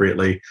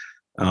appropriately.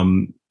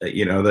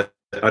 That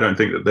I don't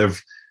think that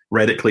they've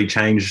radically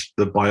changed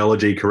the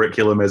biology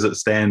curriculum as it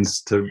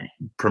stands to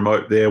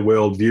promote their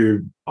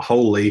worldview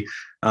wholly.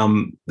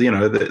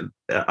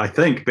 I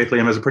think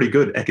Bethlehem has a pretty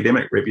good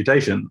academic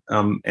reputation.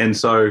 And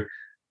so,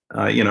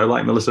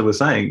 like Melissa was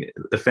saying,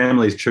 if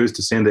families choose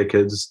to send their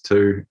kids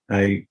to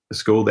a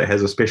school that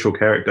has a special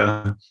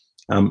character,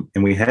 and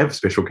we have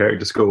special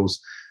character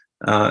schools,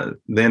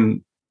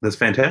 then that's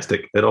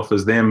fantastic. It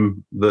offers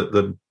them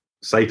the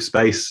safe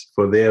space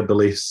for their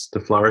beliefs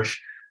to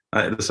flourish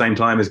at the same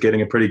time as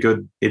getting a pretty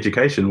good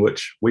education,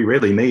 which we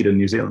really need in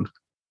New Zealand.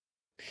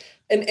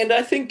 And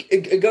I think,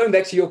 going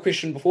back to your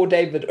question before,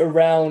 David,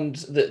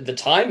 around the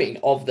timing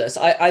of this,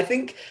 I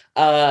think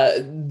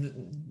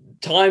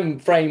time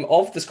frame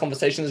of this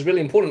conversation is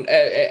really important.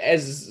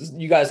 As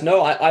you guys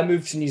know, I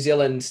moved to New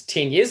Zealand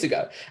 10 years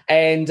ago,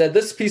 and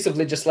this piece of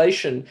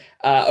legislation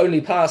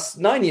only passed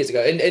 9 years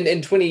ago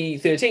in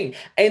 2013.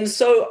 And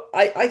so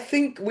I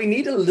think we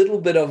need a little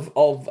bit of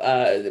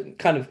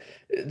kind of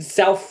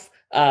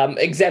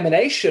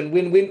examination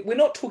when we're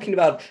not talking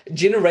about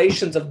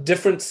generations of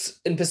difference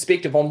in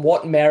perspective on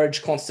what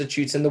marriage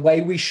constitutes and the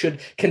way we should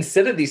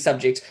consider these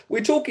subjects.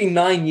 We're talking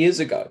 9 years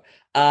ago.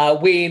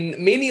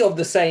 When many of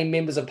the same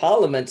members of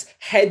parliament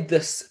had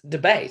this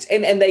debate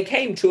and they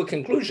came to a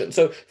conclusion.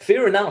 So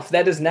fair enough,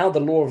 that is now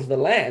the law of the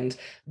land,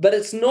 but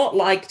it's not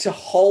like to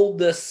hold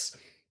this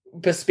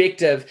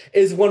perspective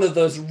is one of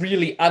those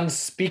really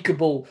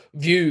unspeakable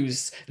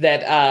views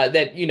that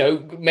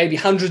maybe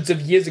hundreds of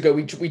years ago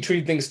we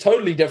treated things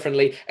totally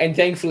differently, and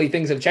thankfully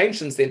things have changed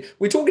since then.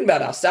 We're talking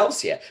about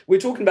ourselves here. We're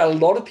talking about a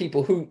lot of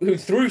people who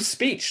through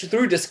speech,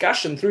 through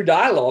discussion, through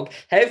dialogue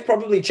have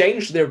probably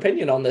changed their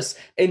opinion on this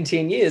in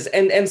 10 years,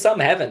 and some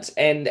haven't,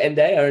 and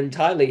they are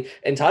entirely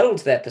entitled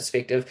to that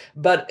perspective.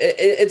 But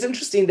it's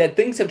interesting that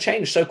things have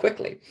changed so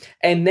quickly,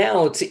 and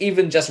now to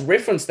even just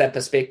reference that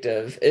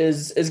perspective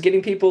is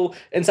getting people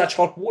in such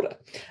hot water.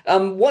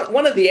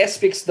 One of the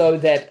aspects, though,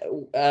 that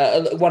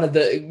one of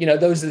the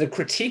those that are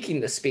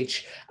critiquing the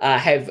speech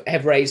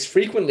have raised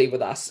frequently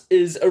with us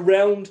is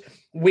around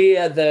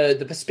where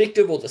the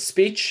perspective or the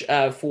speech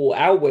for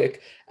our work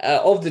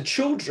of the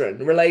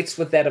children relates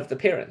with that of the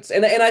parents,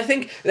 and I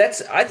think that's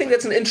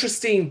an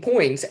interesting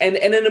point and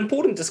an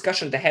important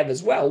discussion to have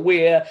as well.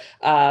 Where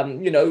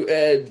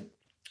Dr.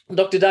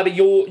 Darby,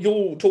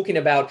 you're talking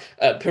about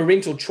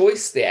parental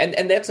choice there,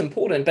 and that's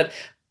important, but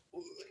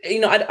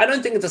I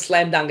don't think it's a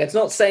slam dunk. It's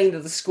not saying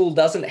that the school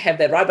doesn't have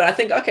that right, but I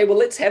think, okay, well,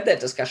 let's have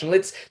that discussion.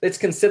 Let's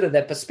consider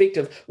that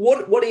perspective.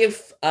 What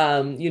if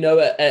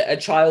a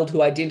child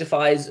who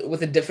identifies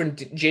with a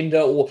different gender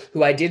or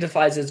who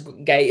identifies as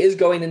gay is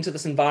going into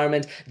this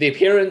environment? Their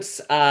parents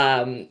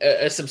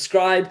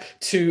subscribe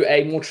to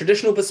a more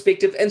traditional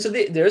perspective, and so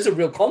there is a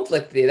real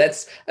conflict there.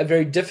 That's a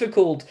very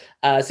difficult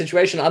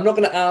situation. I'm not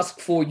going to ask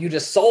for you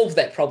to solve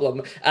that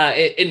problem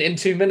in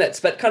 2 minutes,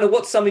 but kind of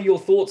what's some of your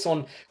thoughts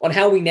on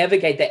how we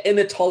navigate that in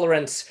a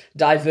tolerant,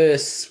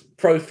 diverse,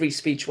 pro-free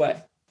speech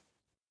way?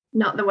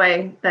 Not the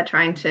way they're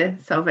trying to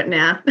solve it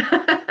now.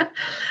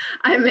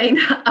 I mean,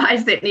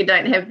 I certainly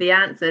don't have the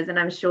answers, and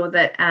I'm sure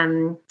that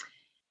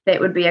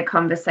that would be a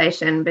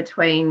conversation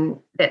between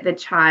the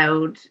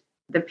child,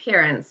 the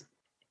parents,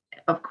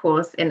 of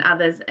course, and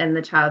others in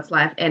the child's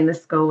life, and the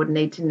school would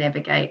need to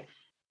navigate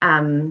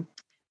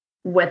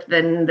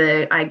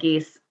within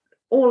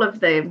all of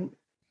the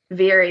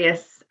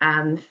various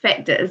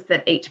factors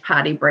that each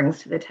party brings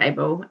to the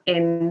table.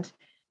 And,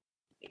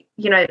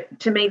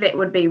 to me, that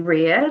would be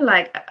rare.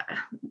 Like,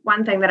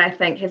 one thing that I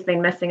think has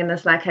been missing in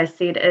this, like I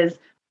said, is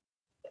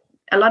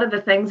a lot of the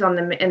things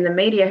in the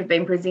media have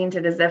been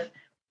presented as if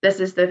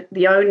this is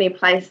the only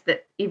place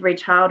that every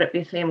child at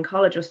Bethlehem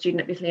College or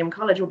student at Bethlehem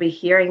College will be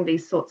hearing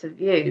these sorts of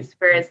views,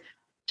 whereas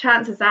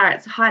chances are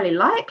it's highly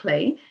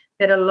likely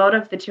that a lot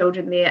of the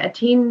children there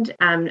attend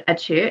a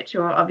church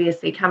or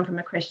obviously come from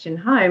a Christian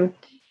home,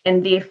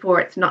 and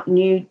therefore it's not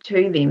new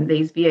to them,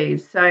 these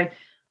views. So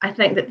I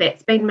think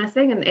that's been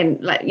missing,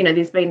 and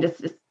there's been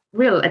just this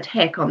real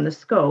attack on the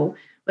school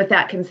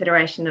without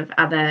consideration of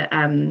other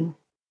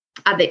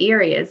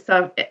areas.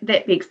 So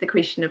that begs the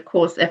question, of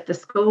course, if the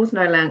school's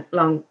no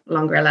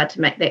longer allowed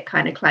to make that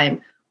kind of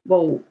claim,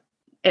 well,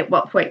 at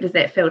what point does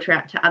that filter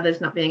out to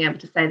others not being able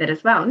to say that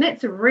as well? And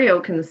that's a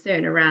real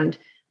concern around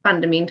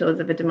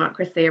fundamentals of a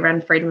democracy,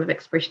 around freedom of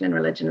expression and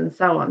religion and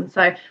so on.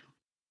 So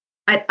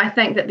I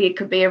think that there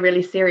could be a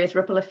really serious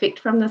ripple effect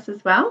from this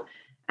as well.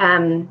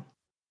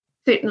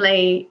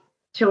 Certainly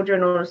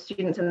children or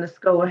students in the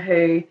school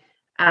who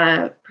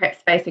are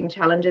perhaps facing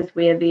challenges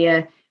where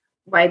their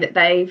way that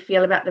they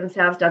feel about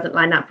themselves doesn't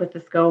line up with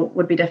the school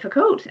would be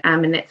difficult.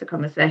 And that's a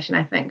conversation,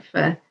 I think,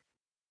 for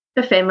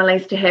the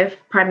families to have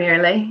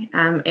primarily,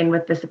 and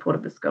with the support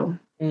of the school.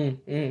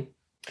 Mm-hmm.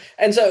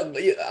 And so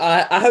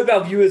I hope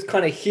our viewers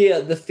kind of hear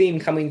the theme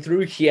coming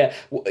through here.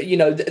 You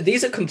know,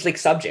 these are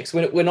complex subjects.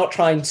 We're not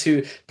trying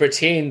to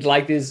pretend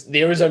like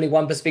there is only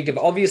one perspective.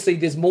 Obviously,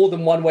 there's more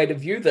than one way to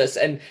view this,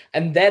 and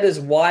that is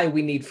why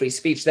we need free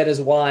speech. That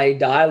is why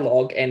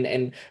dialogue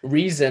and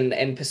reason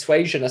and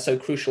persuasion are so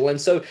crucial.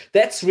 And so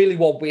that's really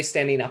what we're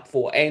standing up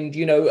for. And,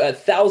 you know,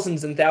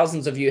 thousands and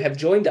thousands of you have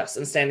joined us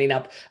in standing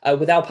up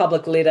with our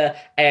public letter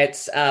at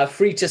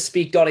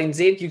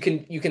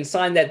freetospeak.nz. You can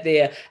sign that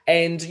there.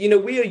 And, you know,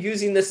 we are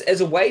using this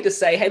as a way to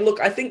say, hey, look,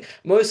 I think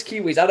most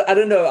Kiwis, I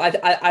don't know,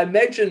 I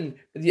imagine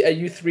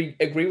you three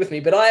agree with me,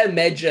 but I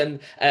imagine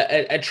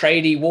a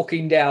tradie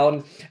walking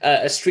down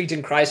a street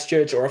in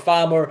Christchurch, or a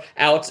farmer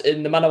out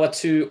in the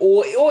Manawatu,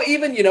 or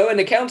even, you know, an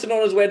accountant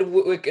on his way to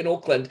work in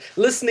Auckland,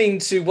 listening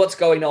to what's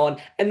going on,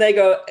 and they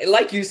go,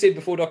 like you said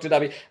before, Dr.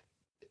 Darby,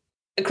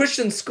 a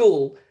Christian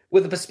school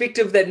with a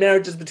perspective that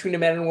marriage is between a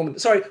man and a woman.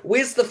 Sorry,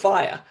 where's the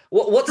fire?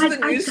 What's the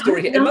news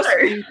story? It must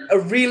be a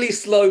really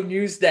slow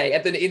news day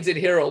at the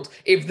NZ Herald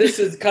if this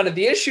is kind of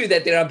the issue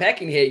that they're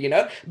unpacking here, you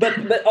know? But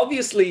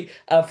obviously,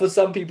 for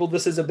some people,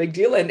 this is a big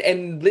deal,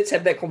 and let's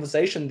have that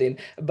conversation then.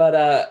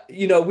 But,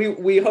 you know,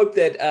 we hope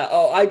that,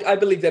 I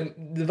believe that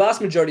the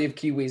vast majority of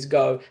Kiwis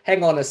go,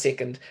 hang on a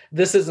second,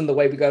 this isn't the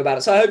way we go about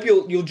it. So I hope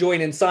you'll join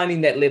in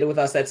signing that letter with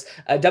us. That's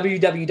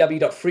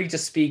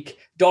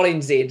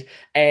www.freetospeak.nz,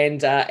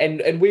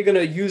 and we're going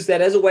to use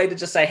that as a way to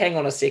just say, hang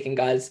on a second,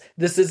 guys,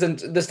 this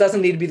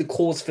doesn't need to be the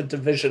cause for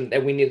division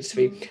that we need it to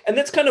be. And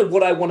that's kind of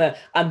what I want to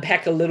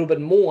unpack a little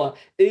bit more,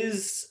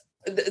 is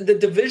the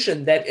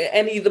division that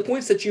Annie, the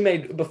points that you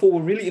made before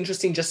were really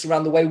interesting, just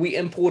around the way we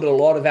import a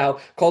lot of our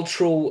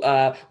cultural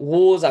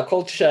wars, our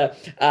culture,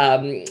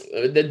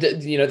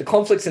 the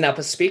conflicts and our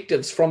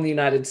perspectives from the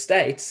United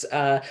States.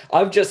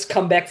 I've just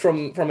come back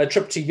from a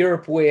trip to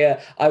Europe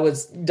where I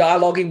was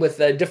dialoguing with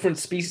different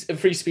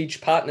free speech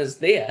partners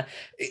there.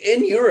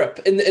 In Europe,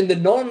 in the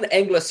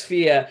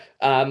non-Anglosphere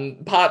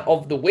part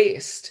of the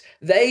West,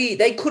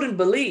 they couldn't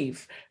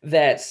believe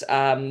that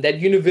that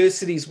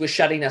universities were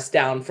shutting us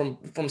down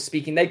from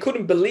speaking. They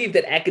couldn't believe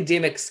that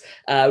academics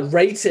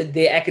rated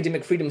their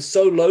academic freedom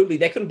so lowly.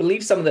 They couldn't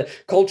believe some of the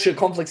culture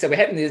conflicts that were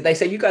happening. They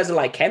say, you guys are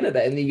like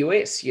Canada in the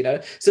US, you know?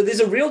 So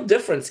there's a real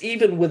difference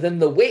even within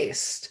the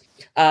West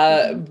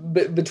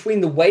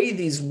between the way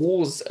these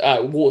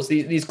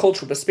these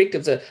cultural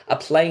perspectives are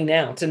playing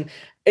out. And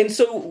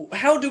so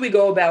how do we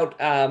go about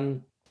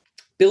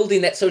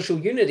building that social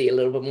unity a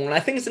little bit more? And I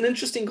think it's an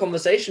interesting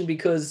conversation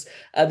because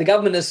the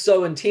government is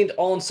so intent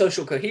on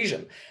social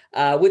cohesion,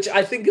 which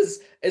I think is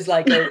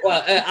like,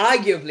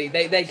 arguably,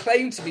 they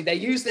claim to be, they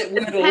use that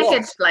word a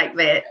lot. Like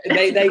that.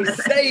 They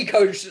say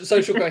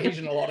social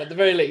cohesion a lot, at the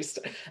very least.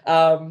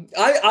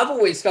 I've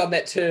always found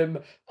that term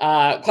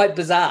quite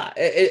bizarre.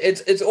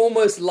 It's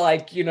almost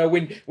like, you know,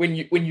 when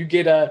you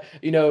get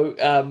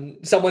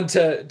someone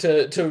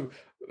to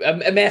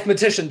a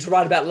mathematician to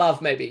write about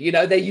love, maybe, you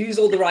know, they use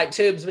all the right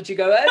terms, but you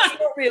go, that's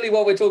not really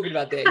what we're talking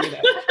about there, you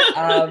know.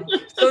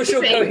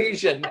 Social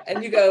cohesion,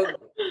 and you go,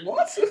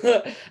 what?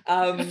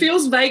 It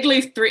feels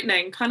vaguely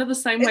threatening, kind of the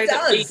same way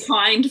that Be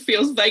Kind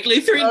feels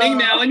vaguely threatening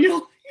now, and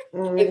you're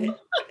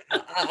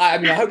I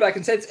mean, I hope I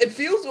can say it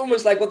feels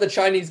almost like what the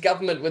Chinese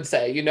government would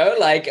say, you know,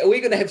 like, are we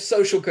going to have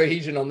social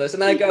cohesion on this?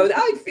 And I go,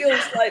 I feel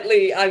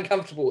slightly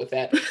uncomfortable with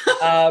that.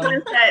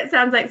 It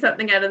sounds like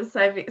something out of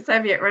the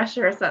Soviet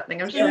Russia or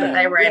something. I'm sure that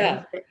they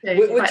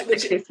were quite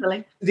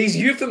successfully. These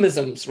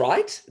euphemisms,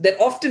 right, that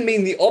often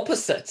mean the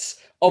opposite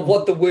of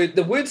what the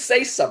word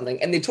says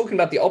something, and they're talking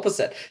about the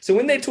opposite. So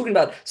when they're talking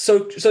about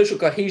social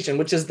cohesion,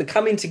 which is the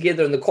coming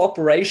together and the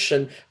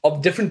cooperation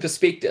of different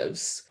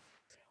perspectives,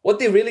 what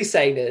they're really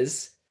saying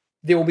is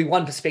there will be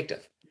one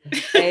perspective,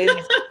 and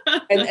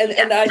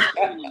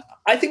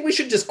I think we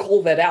should just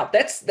call that out.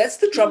 That's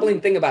the troubling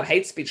thing about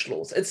hate speech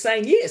laws. It's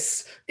saying,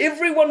 yes,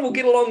 everyone will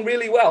get along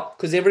really well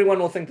because everyone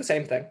will think the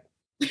same thing,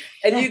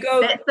 and you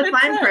go, that's the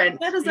fine print.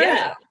 That is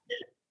it.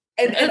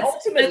 And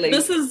ultimately,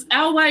 this is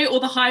our way or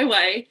the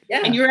highway,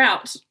 and you're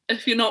out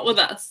if you're not with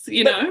us.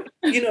 You know,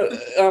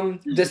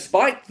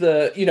 despite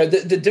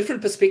the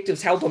different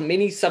perspectives held on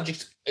many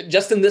subjects,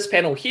 just in this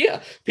panel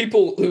here,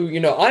 people who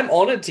I'm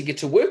honored to get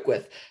to work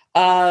with,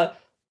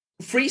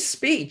 free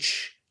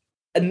speech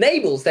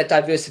enables that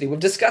diversity. We've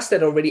discussed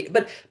that already,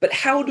 but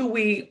how do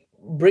we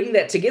bring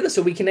that together so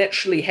we can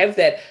actually have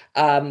that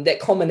that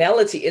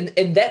commonality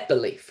in that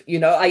belief?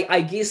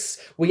 I guess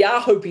we are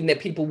hoping that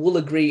people will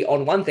agree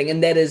on one thing,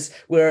 and that is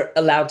we're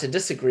allowed to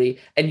disagree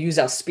and use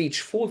our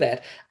speech for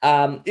that.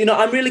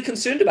 I'm really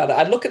concerned about it.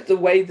 I look at the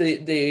way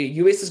the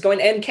US is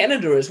going, and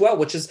Canada as well,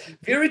 which is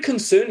very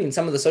concerning,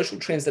 some of the social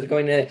trends that are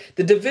going there,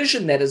 the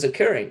division that is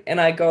occurring.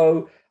 And I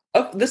go,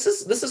 oh, this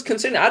is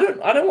concerning. I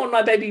don't want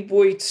my baby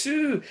boy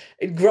to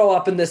grow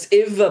up in this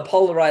ever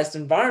polarized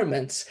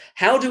environment.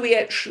 How do we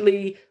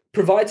actually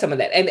provide some of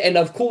that. And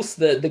of course,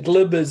 the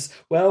glib is,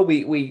 well,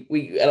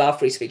 we allow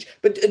free speech.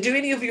 But do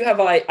any of you have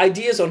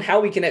ideas on how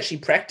we can actually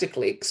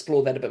practically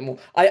explore that a bit more?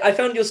 I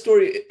found your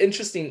story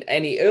interesting,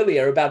 Annie,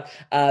 earlier about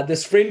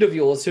this friend of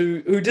yours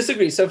who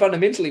disagrees so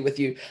fundamentally with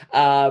you,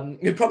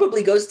 who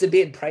probably goes to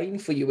bed praying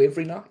for you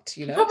every night,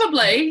 you know?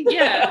 Probably,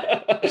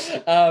 yeah.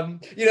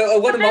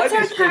 One of my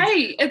best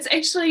friends. It's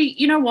actually,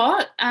 you know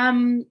what? I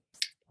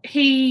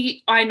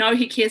know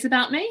he cares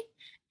about me.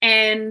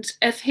 And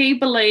if he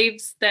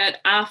believes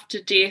that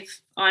after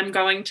death I'm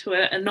going to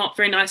a not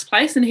very nice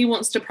place and he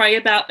wants to pray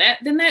about that,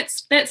 then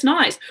that's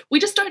nice. We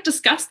just don't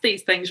discuss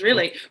these things,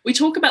 really. We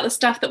talk about the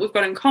stuff that we've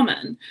got in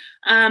common.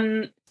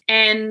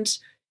 And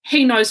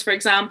he knows, for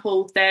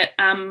example, that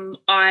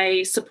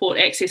I support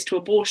access to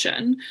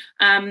abortion.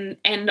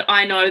 And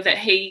I know that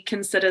he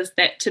considers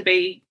that to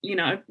be,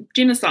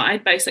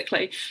 genocide,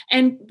 basically.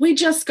 And we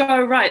just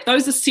go, right,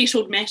 those are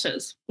settled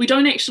matters. We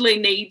don't actually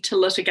need to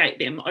litigate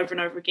them over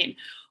and over again.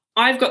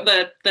 I've got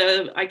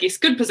the I guess,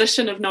 good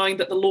position of knowing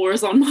that the law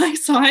is on my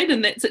side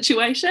in that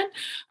situation.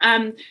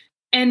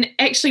 And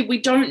actually,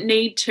 we don't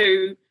need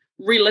to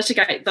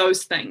relitigate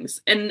those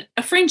things in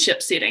a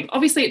friendship setting.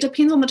 Obviously, it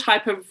depends on the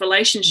type of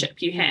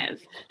relationship you have.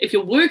 If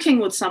you're working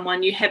with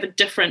someone, you have a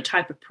different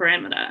type of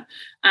parameter.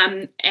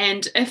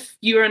 And if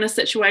you're in a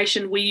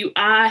situation where you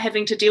are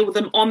having to deal with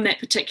them on that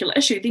particular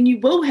issue, then you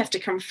will have to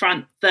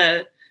confront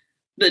the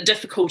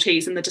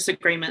difficulties and the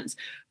disagreements.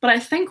 But I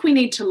think we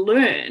need to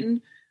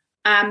learn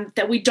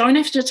that we don't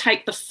have to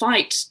take the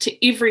fight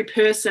to every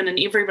person in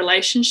every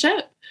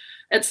relationship.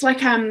 It's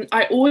like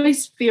I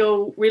always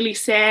feel really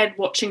sad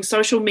watching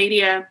social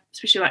media,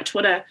 especially like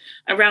Twitter,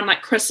 around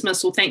like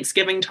Christmas or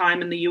Thanksgiving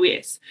time in the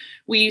US,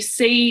 where you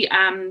see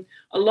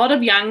a lot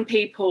of young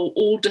people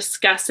all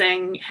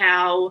discussing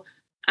how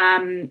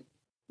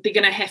they're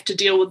going to have to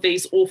deal with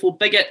these awful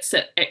bigots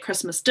at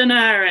Christmas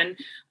dinner,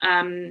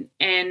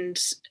 and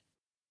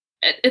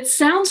it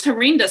sounds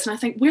horrendous. And I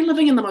think we're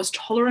living in the most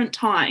tolerant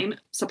time,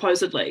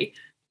 supposedly,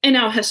 in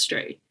our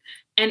history.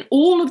 And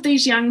all of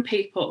these young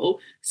people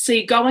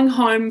see going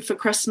home for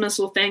Christmas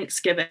or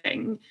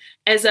Thanksgiving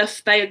as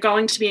if they are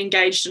going to be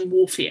engaged in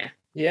warfare.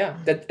 Yeah,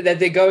 that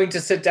they're going to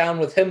sit down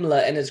with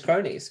Himmler and his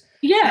cronies.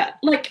 Yeah,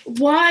 like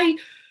why?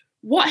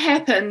 What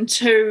happened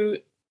to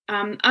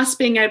us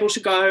being able to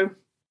go,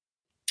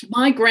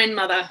 my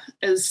grandmother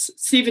is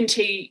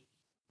 70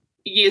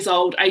 years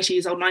old, 80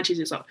 years old, 90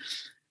 years old.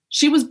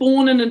 She was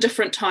born in a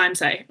different time,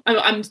 say.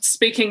 I'm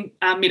speaking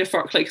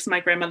metaphorically because my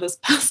grandmother's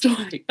passed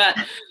away. But,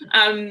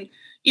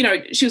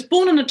 she was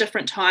born in a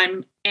different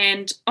time,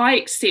 and I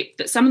accept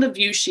that some of the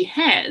views she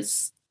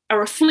has are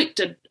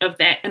reflected of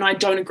that, and I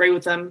don't agree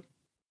with them.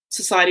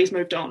 Society's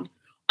moved on.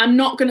 I'm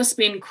not going to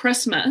spend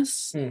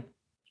Christmas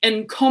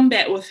in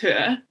combat with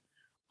her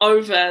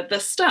over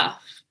this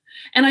stuff.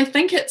 And I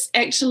think it's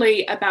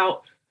actually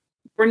about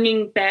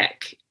bringing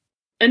back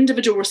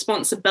individual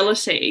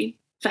responsibility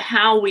for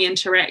how we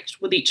interact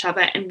with each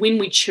other and when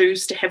we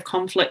choose to have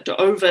conflict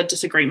over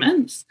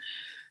disagreements.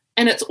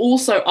 And it's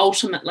also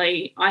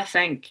ultimately, I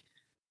think,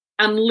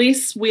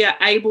 unless we are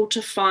able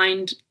to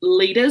find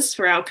leaders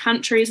for our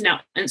countries and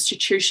our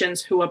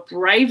institutions who are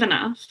brave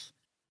enough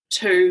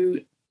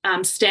to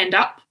stand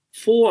up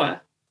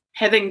for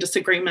having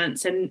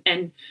disagreements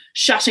and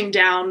shutting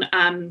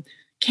down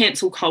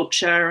cancel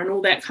culture and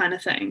all that kind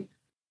of thing,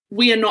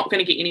 we are not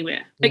going to get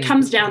anywhere. It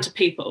comes down to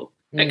people.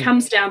 It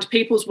comes down to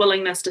people's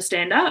willingness to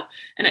stand up,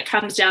 and it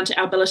comes down to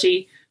our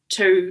ability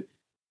to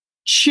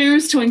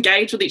choose to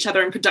engage with each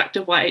other in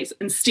productive ways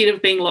instead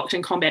of being locked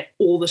in combat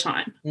all the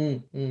time.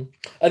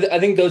 I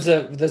think those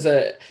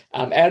are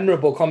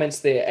admirable comments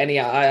there, Annie.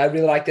 I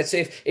really like that. So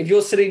if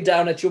you're sitting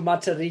down at your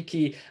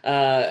Matariki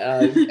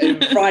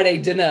Friday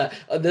dinner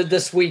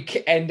this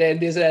week, and then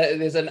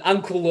there's an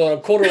uncle or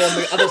a quarter on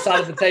the other side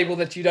of the table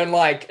that you don't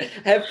like,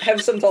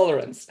 have some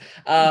tolerance.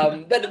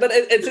 But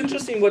it's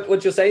interesting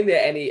what you're saying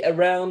there, Annie,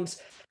 around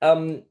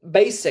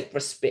basic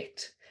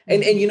respect.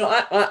 And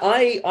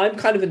I'm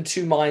kind of in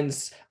two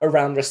minds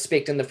around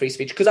respect and the free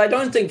speech, because I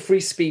don't think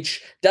free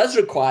speech does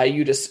require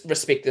you to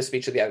respect the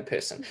speech of the other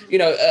person.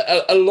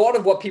 A lot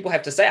of what people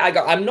have to say,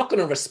 I'm not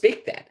going to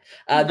respect that.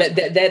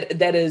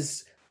 That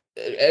is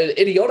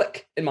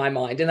idiotic in my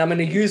mind, and I'm going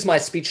to use my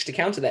speech to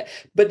counter that.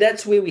 But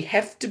that's where we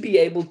have to be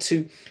able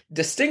to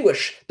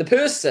distinguish the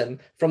person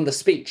from the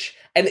speech.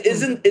 And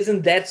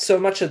isn't that so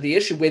much of the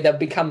issue, where they've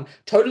become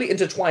totally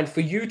intertwined?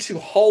 For you to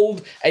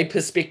hold a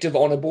perspective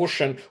on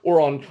abortion or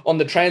on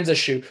the trans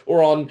issue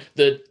or on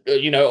the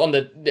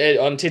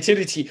on Te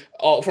Tiriti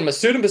from a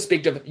certain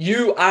perspective,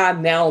 you are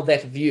now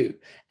that view,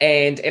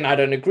 and I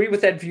don't agree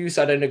with that view,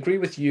 so I don't agree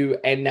with you,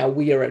 and now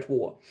we are at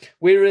war.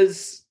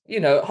 Whereas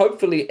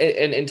hopefully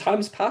in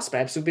times past,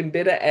 perhaps we've been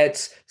better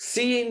at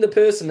seeing the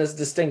person as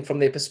distinct from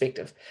their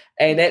perspective.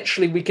 And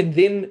actually we can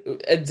then,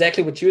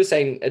 exactly what you were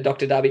saying,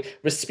 Dr. Darby,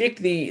 respect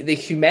the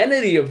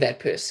humanity of that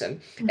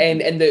person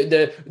and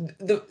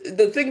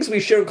the things we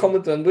share in common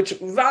with them, which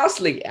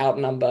vastly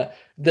outnumber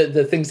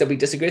the things that we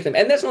disagree with them.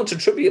 And that's not to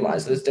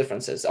trivialize those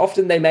differences.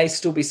 Often they may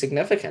still be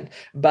significant,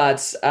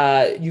 but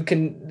you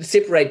can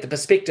separate the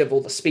perspective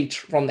or the speech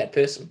from that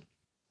person.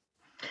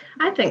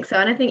 I think so.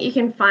 And I think you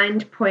can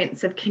find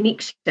points of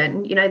connection,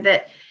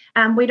 that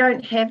we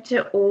don't have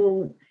to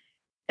all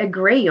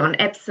agree on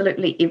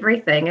absolutely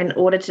everything in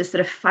order to sort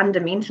of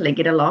fundamentally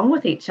get along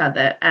with each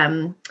other,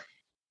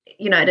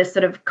 at a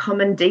sort of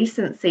common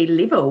decency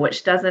level,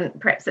 which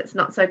perhaps it's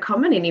not so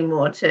common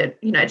anymore to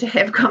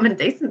have common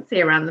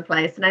decency around the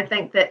place. And I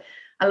think that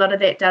a lot of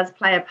that does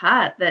play a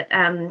part that,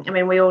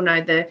 we all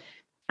know the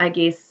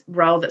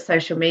role that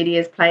social media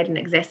has played in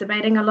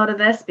exacerbating a lot of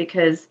this,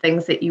 because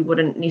things that you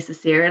wouldn't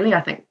necessarily, I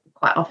think,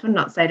 quite often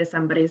not say to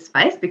somebody's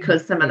face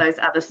because some of those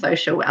other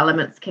social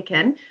elements kick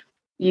in,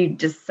 you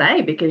just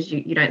say because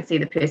you don't see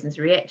the person's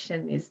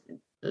reaction. There's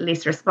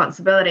less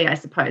responsibility, I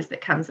suppose,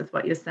 that comes with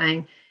what you're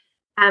saying.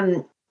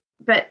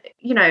 But,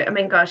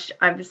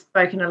 I've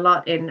spoken a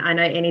lot, and I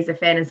know Annie's a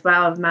fan as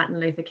well of Martin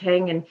Luther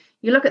King, and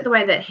you look at the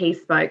way that he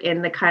spoke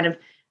and the kind of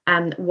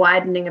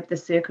widening of the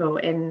circle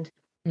and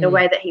the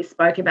way that he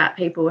spoke about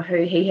people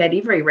who he had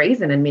every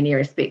reason in many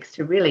respects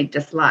to really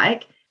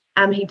dislike,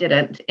 he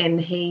didn't.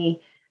 And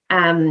he,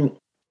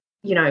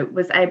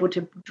 was able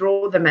to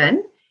draw them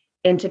in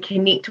and to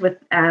connect with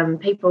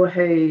people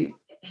who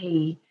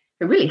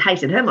really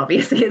hated him,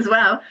 obviously, as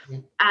well,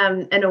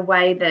 in a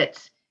way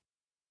that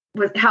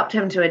helped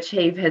him to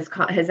achieve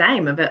his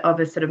aim of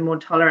a sort of more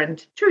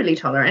truly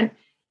tolerant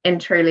and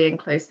truly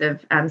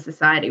inclusive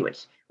society,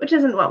 which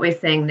isn't what we're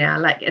seeing now.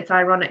 Like, it's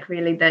ironic,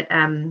 really, that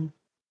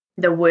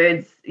the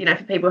words,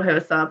 for people who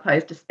are so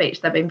opposed to speech,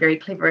 they've been very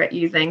clever at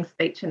using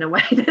speech in a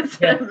way that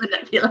sort of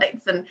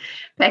manipulates and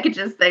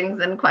packages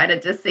things in quite a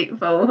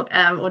deceitful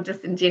or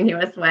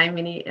disingenuous way in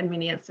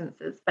many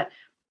instances. But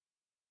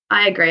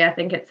I agree. I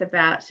think it's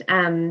about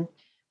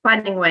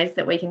finding ways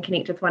that we can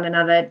connect with one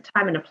another,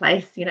 time and a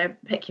place,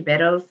 pick your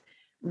battles.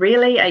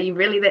 Really, are you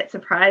really that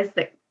surprised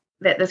that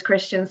this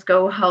Christian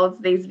school holds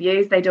these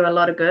views? They do a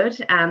lot of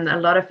good. A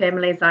lot of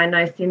families I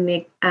know send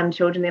their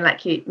children there,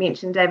 like you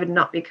mentioned, David,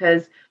 not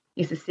because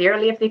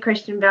necessarily of their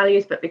Christian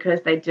values, but because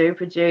they do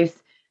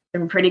produce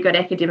some pretty good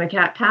academic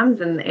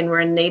outcomes, and we're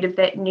in need of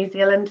that in New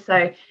Zealand.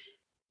 So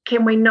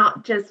can we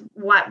not just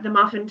wipe them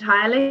off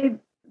entirely?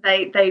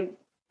 They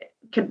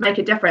could make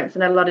a difference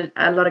in a lot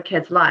of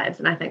kids' lives,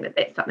 and I think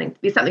there's something to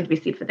be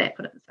said for that.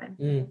 Put it the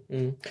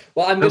same.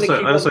 Well,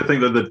 I also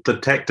think that the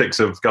tactics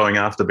of going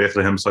after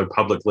Bethlehem so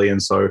publicly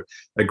and so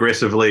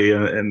aggressively,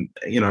 and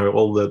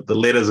all the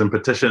letters and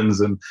petitions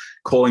and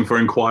calling for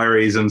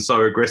inquiries and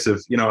so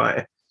aggressive,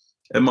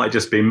 it might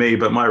just be me,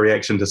 but my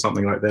reaction to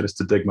something like that is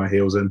to dig my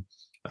heels in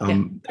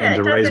and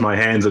to raise my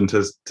hands and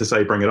to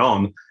say, bring it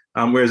on.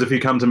 Whereas if you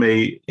come to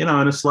me, in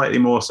a slightly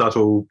more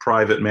subtle,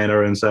 private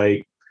manner and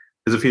say,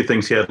 there's a few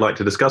things here I'd like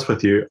to discuss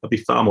with you, I'll be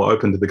far more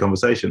open to the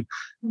conversation.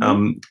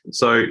 It's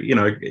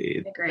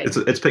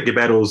pick your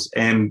battles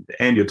and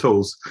your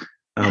tools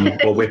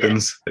or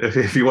weapons,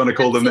 if you want to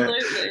call them that.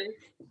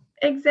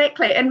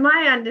 Exactly. And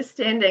my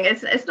understanding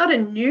is it's not a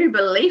new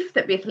belief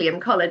that Bethlehem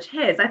College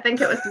has. I think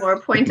it was more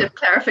a point of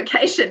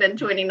clarification in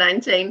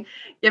 2019,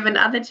 given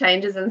other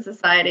changes in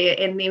society,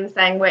 and them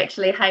saying, well,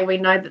 actually, hey, we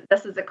know that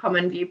this is a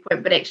common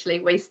viewpoint, but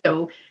actually we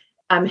still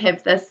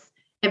have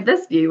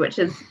this view, which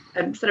is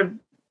a sort of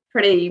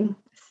pretty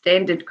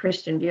standard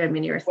Christian view in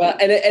many respects. Well,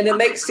 and it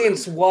makes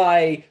sense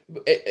why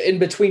in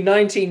between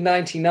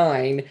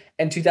 1999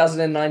 and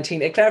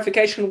 2019 a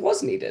clarification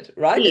was needed,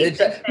 right?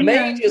 Yes.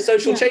 Major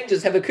social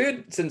changes have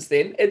occurred since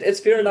then. It's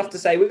fair enough to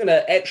say we're going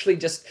to actually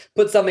just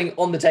put something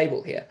on the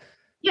table here.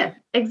 Yeah,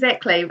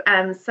 exactly.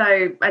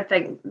 So I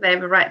think they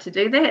have a right to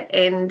do that.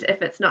 And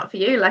if it's not for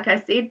you, like I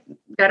said,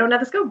 go to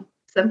another school.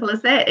 Simple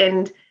as that.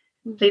 And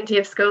plenty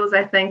of schools,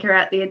 I think, are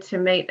out there to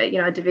meet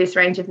a diverse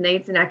range of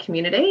needs in our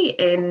community.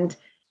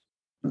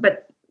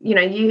 But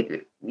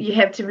you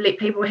have to let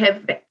people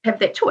have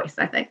that choice,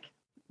 I think.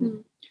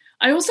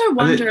 I also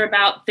wonder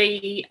about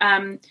the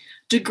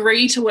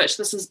degree to which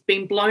this has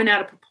been blown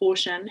out of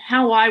proportion,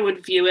 how I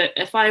would view it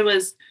if I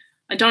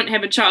don't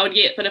have a child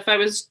yet, but if I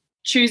was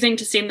choosing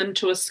to send them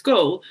to a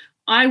school,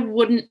 I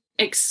wouldn't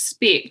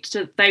expect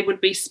that they would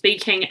be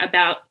speaking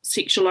about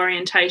sexual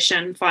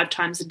orientation 5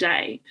 times a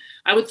day.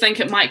 I would think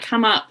it might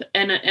come up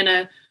in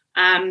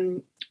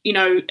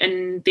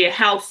their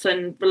health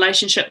and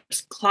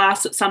relationships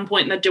class at some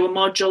point. They'd do a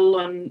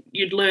module and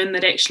you'd learn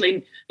that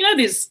actually,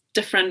 there's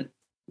different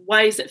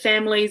ways that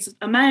families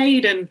are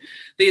made, and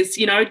there's,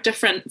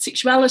 different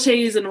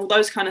sexualities and all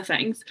those kind of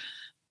things.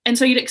 And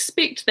so you'd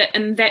expect that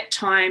in that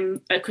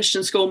time, a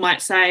Christian school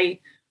might say,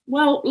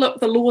 well,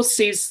 look, the law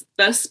says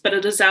this, but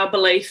it is our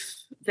belief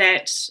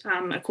that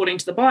according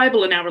to the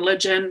Bible and our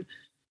religion,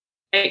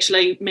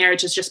 actually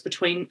marriage is just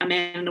between a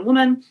man and a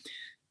woman.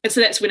 And so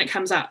that's when it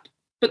comes up.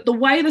 But the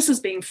way this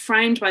is being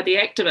framed by the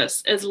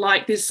activists is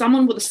like there's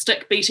someone with a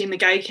stick beating the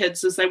gay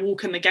kids as they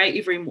walk in the gate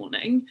every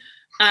morning,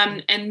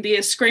 and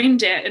they're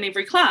screamed at in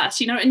every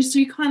class, and so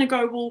you kind of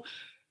go, well,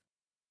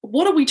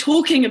 what are we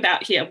talking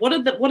about here?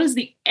 What is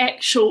the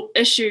actual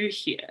issue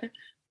here?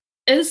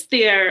 Is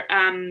there,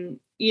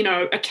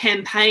 a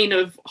campaign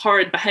of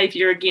horrid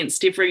behaviour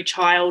against every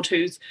child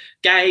who's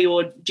gay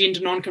or gender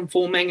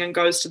non-conforming and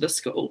goes to the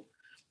school?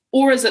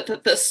 Or is it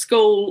that the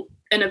school,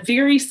 in a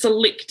very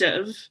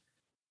selective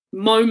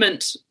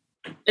moment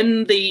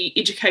in the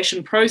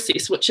education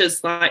process, which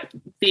is like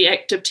the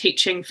act of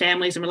teaching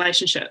families and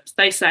relationships,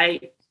 they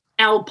say,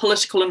 our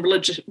political and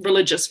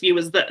religious view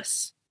is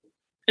this.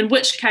 In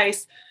which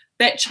case,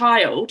 that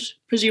child,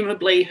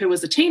 presumably who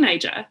was a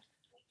teenager,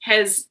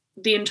 has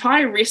the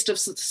entire rest of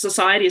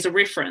society as a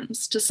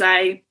reference to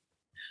say,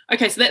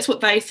 okay, so that's what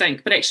they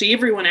think, but actually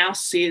everyone else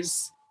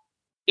says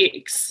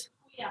X.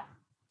 Yeah.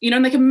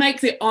 And they can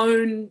make their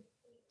own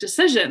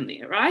decision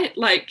there, right?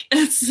 Like,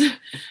 it's,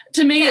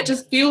 to me, it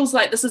just feels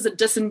like this is a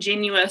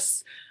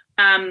disingenuous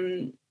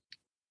thing,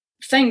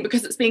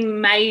 because it's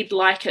being made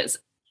like it's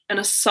an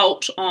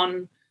assault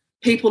on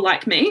people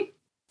like me.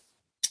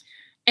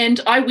 And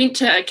I went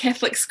to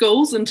Catholic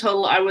schools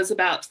until I was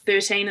about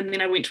 13, and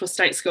then I went to a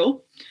state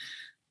school.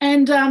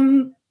 And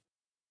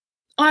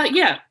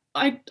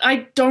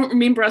I don't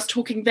remember us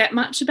talking that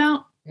much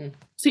about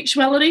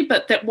sexuality,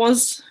 but that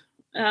was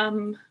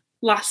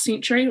last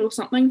century or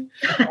something,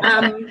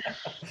 and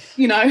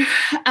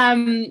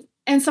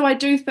so I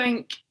do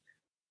think,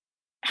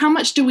 how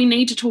much do we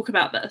need to talk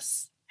about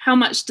this? How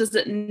much does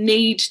it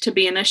need to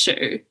be an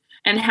issue?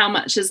 And how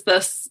much is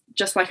this,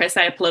 just like I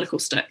say, a political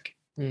stick?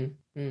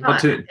 But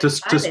to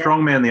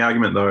strongman the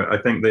argument, though, I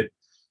think that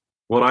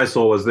what I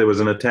saw was there was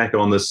an attack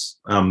on this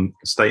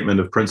statement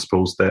of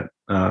principles that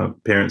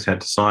parents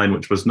had to sign,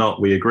 which was not,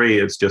 we agree,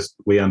 it's just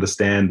we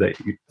understand that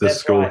this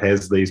school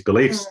has these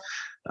beliefs,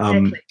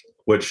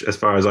 which, as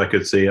far as I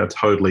could see, are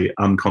totally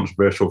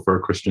uncontroversial for a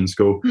Christian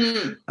school.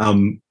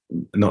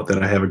 Not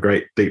that I have a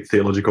great deep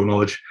theological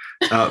knowledge,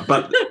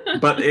 but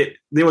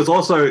there was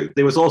also,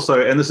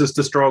 and this is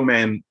to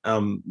strongman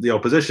the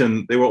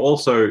opposition, there were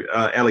also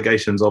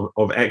allegations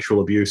of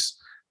actual abuse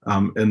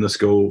in the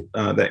school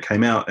that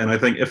came out. And I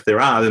think if there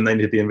are, then they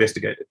need to be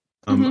investigated.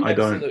 I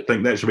don't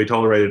think that should be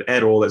tolerated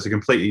at all. That's a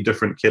completely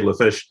different kettle of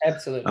fish.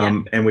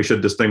 Absolutely. And we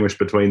should distinguish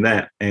between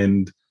that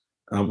and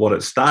what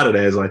it started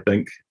as, I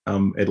think,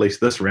 at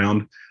least this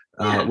round,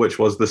 which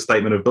was the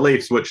statement of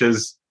beliefs, which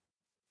is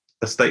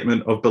a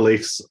statement of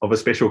beliefs of a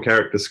special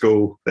character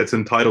school that's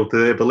entitled to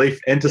their belief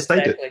and to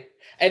state it.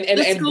 And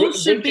the school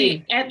should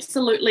be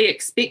absolutely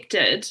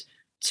expected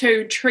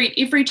to treat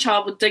every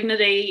child with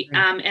dignity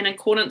in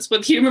accordance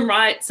with human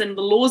rights and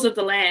the laws of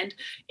the land,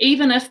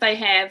 even if they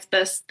have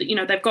this,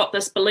 they've got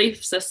this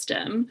belief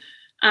system.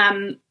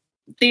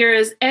 There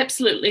is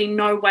absolutely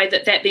no way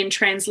that then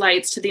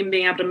translates to them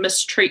being able to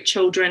mistreat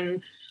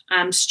children,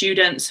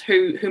 students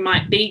who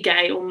might be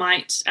gay or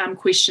might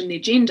question their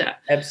gender.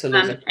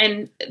 Absolutely.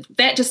 And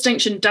that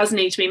distinction does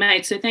need to be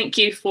made. So thank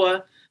you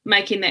for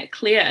making that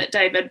clear,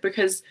 David,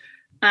 because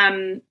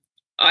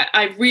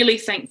I really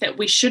think that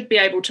we should be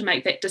able to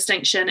make that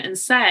distinction and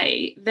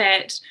say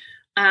that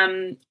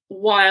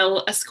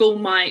while a school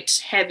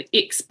might have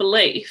X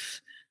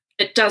belief,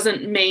 it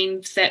doesn't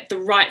mean that the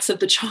rights of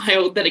the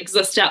child that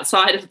exist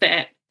outside of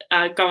that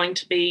are going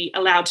to be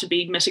allowed to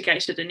be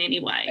mitigated in any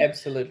way.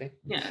 Absolutely.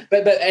 Yeah.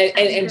 But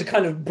to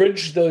kind of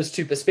bridge those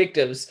two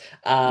perspectives,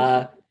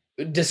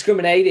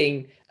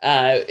 discriminating,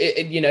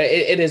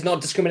 it is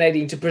not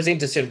discriminating to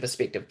present a certain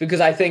perspective,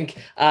 because I think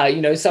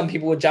some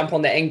people would jump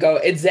on that and go,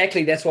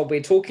 exactly, that's what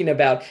we're talking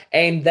about,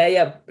 and they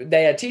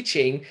are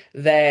teaching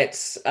that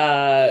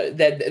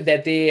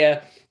that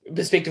their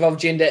perspective of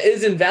gender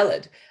is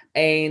invalid.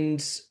 And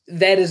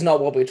that is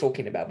not what we're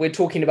talking about. We're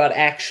talking about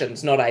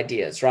actions, not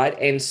ideas, right?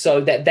 And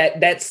so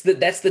that's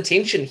the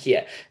tension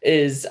here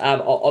is,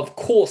 of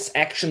course,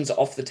 actions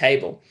off the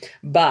table,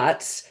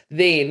 but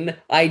then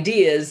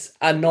ideas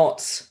are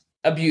not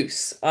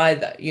abuse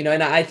either,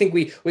 and I think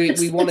we want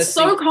to. It's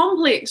so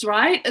complex,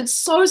 right? It's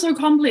so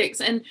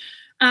complex, and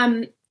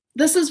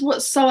this is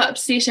what's so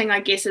upsetting, I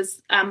guess,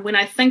 is when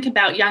I think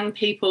about young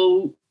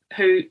people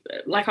who,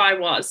 like I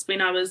was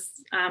when I was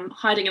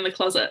hiding in the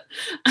closet,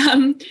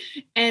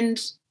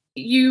 and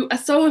you are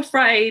so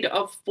afraid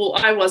of, well,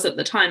 I was at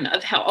the time,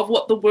 of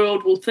what the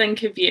world will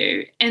think of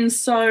you. And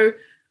so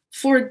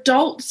for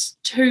adults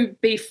to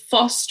be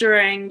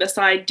fostering this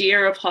idea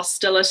of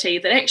hostility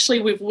that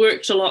actually we've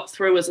worked a lot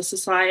through as a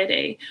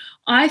society,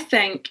 I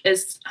think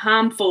is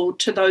harmful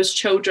to those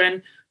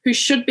children who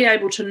should be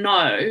able to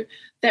know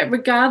that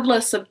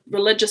regardless of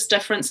religious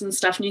difference and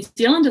stuff, New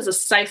Zealand is a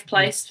safe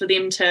place for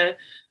them to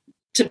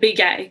be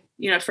gay,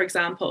 for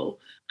example.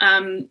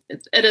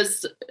 It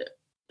is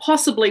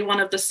possibly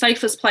one of the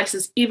safest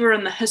places ever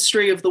in the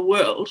history of the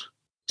world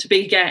to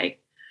be gay.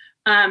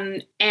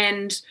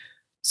 And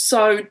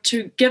so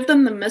to give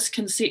them the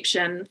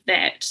misconception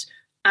that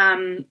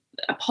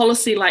a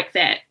policy like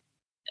that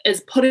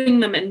is putting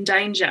them in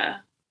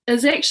danger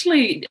is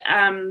actually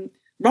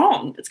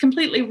wrong. It's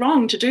completely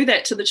wrong to do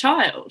that to the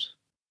child,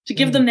 to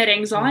give them that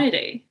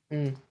anxiety.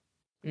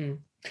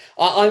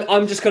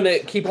 I'm just going to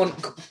keep on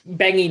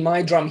banging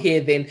my drum here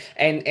then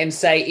and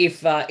say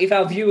if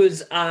our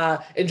viewers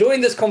are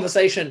enjoying this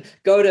conversation,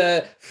 go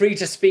to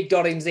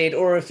freetospeak.nz,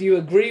 or if you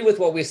agree with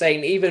what we're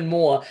saying even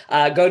more,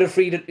 go to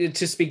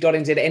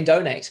freetospeak.nz and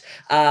donate.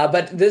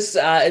 But this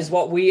is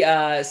what we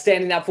are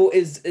standing up for,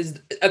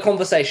 is a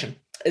conversation.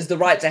 Is the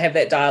right to have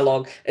that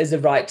dialogue, is the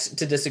right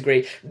to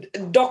disagree.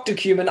 Dr.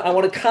 Cumin, I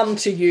want to come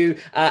to you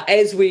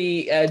as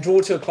we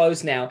draw to a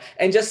close now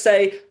and just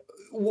say,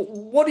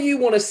 what do you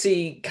want to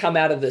see come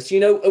out of this? You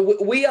know,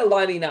 we are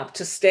lining up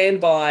to stand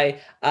by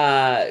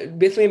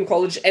Bethlehem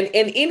College and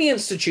any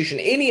institution,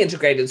 any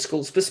integrated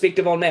school's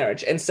perspective on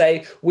marriage, and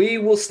say, we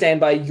will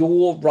stand by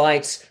your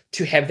right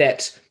to have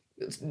that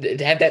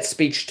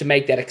speech, to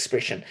make that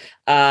expression.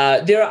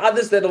 There are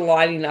others that are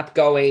lining up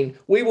going,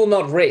 we will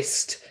not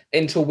rest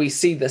until we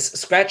see this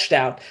scratched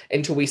out,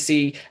 until we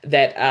see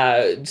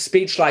that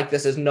speech like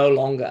this is no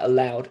longer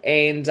allowed.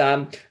 And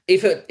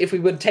if we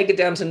would take it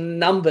down to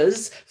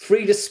numbers,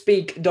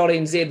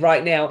 freetospeak.nz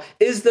right now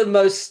is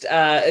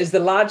the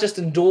largest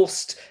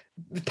endorsed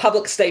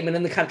public statement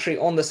in the country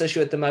on this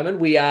issue at the moment.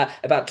 We are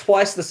about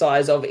twice the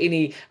size of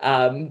any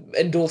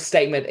endorsed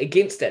statement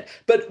against it.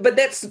 But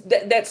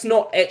that's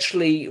not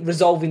actually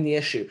resolving the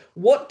issue.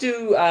 What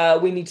do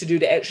we need to do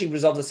to actually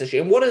resolve this issue?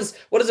 And what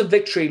does a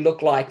victory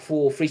look like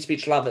for free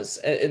speech lovers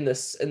in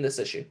this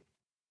issue?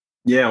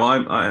 Yeah,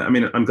 well, I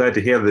mean, I'm glad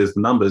to hear there's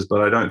the numbers, but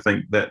I don't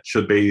think that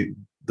should be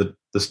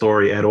the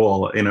story at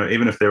all. You know,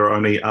 even if there are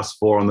only us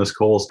four on this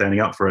call standing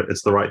up for it,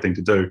 it's the right thing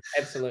to do.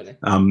 Absolutely.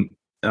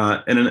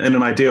 In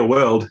an ideal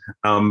world,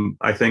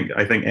 I think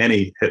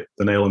Annie hit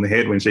the nail on the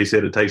head when she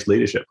said it takes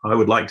leadership. I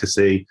would like to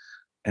see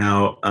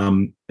our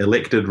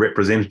elected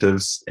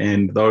representatives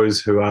and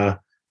those who are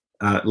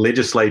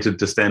legislated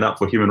to stand up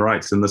for human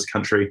rights in this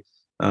country,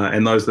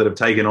 and those that have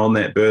taken on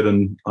that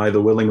burden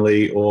either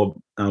willingly or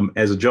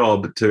as a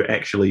job to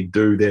actually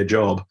do their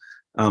job,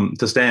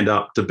 to stand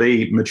up, to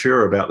be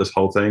mature about this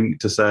whole thing,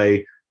 to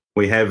say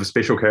we have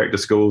special character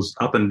schools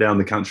up and down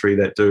the country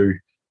that do,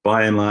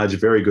 by and large,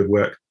 very good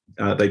work.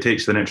 They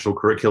teach the national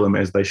curriculum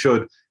as they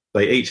should.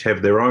 They each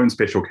have their own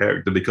special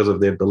character because of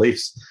their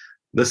beliefs.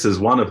 This is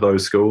one of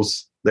those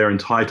schools. They're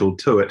entitled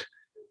to it,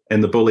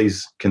 and the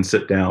bullies can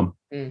sit down.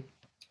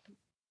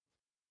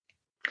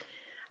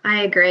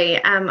 I agree.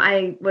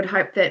 I would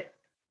hope that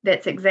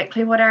that's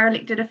exactly what our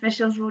elected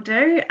officials will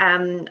do.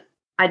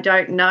 I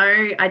don't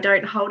know. I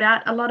don't hold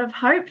out a lot of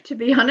hope, to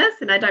be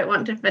honest, and I don't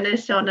want to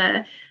finish on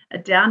a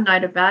down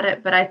note about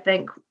it. But I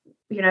think,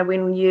 you know,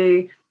 when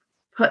you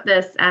put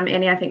this,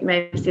 Annie, I think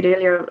maybe said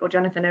earlier, or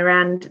Jonathan,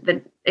 around the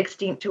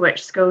extent to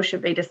which schools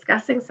should be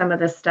discussing some of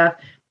this stuff.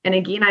 And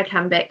again, I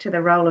come back to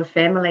the role of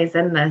families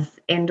in this.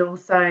 And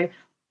also,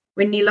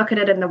 when you look at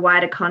it in the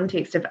wider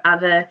context of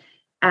other,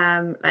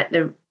 like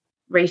the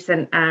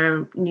recent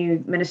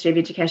new Ministry of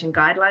Education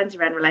guidelines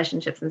around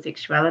relationships and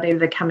sexuality,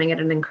 they're coming at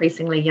an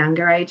increasingly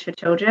younger age for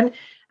children.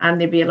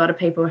 There'd be a lot of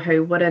people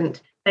who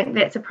wouldn't think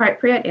that's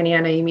appropriate. And I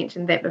know you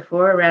mentioned that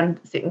before around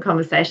certain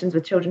conversations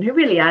with children who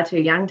really are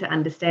too young to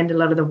understand a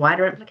lot of the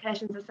wider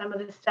implications of some of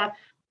this stuff.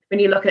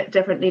 When you look at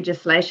different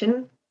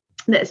legislation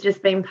that's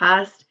just been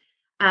passed,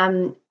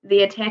 the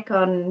attack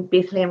on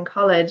Bethlehem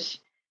College,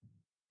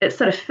 it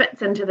sort of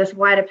fits into this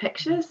wider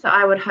picture. So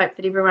I would hope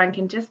that everyone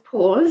can just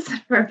pause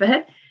for a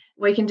bit.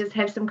 We can just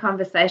have some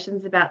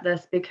conversations about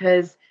this,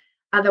 because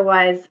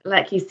otherwise,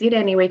 like you said,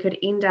 Annie, we could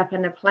end up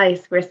in a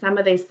place where some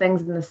of these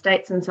things in the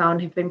States and so on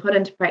have been put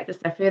into practice.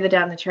 They're further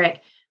down the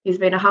track. There's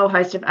been a whole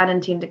host of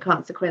unintended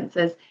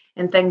consequences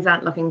and things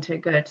aren't looking too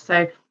good.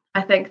 So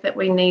I think that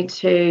we need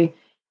to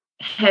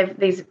have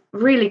these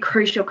really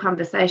crucial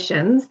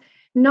conversations,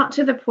 not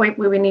to the point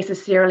where we're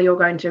necessarily all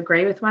going to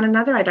agree with one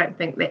another. I don't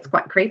think that's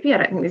quite creepy. I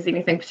don't think there's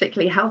anything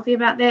particularly healthy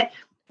about that,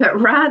 but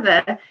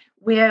rather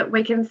where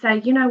we can say,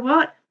 you know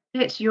what,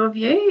 that's your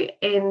view,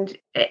 and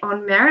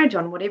on marriage,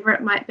 on whatever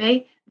it might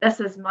be, this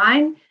is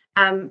mine,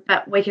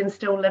 but we can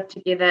still live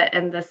together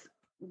in this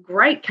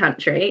great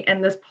country,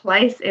 in this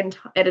place, and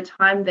at a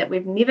time that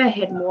we've never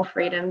had more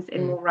freedoms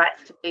and more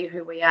rights to be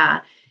who we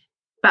are.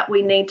 But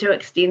we need to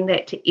extend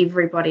that to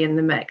everybody in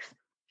the mix.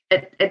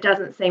 It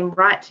doesn't seem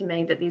right to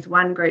me that there's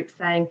one group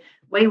saying,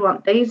 we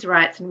want these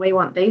rights and we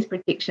want these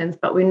protections,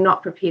 but we're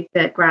not prepared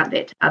to grant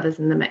that to others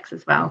in the mix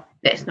as well.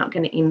 That's not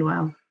going to end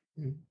well.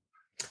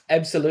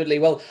 Absolutely.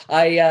 Well,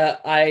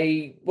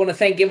 I want to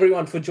thank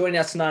everyone for joining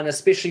us tonight,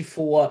 especially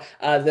for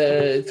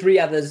the three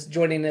others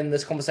joining in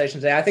this conversation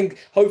today. I think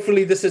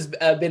hopefully this has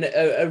been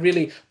a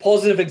really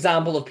positive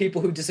example of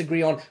people who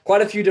disagree on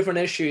quite a few different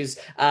issues,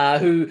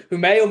 who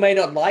may or may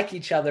not like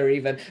each other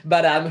even,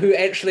 but who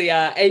actually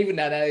are able.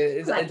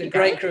 It's a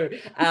great crew.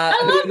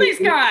 I love these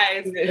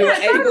guys. Who are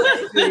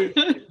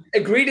able to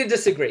Agree to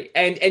disagree.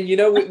 And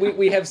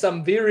we have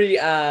some very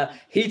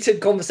heated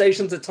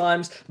conversations at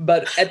times,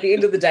 but at the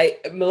end of the day,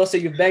 Melissa,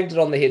 you've banged it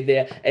on the head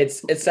there.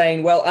 It's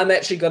saying, well, I'm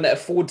actually going to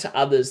afford to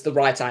others the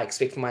right I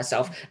expect for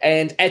myself.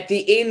 And at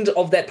the end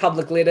of that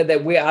public letter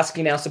that we're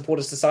asking our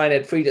supporters to sign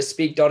at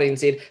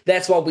freetospeak.nz,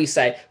 that's what we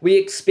say. We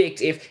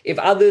expect if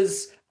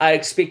others are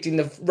expecting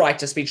the right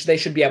to speech, they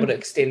should be able to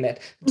extend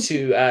that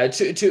to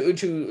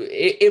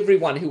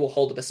everyone who will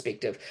hold a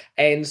perspective.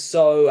 And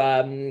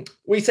so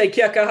we say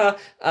kia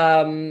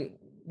kaha,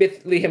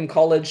 Bethlehem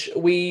College.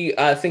 We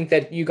think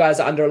that you guys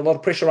are under a lot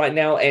of pressure right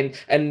now,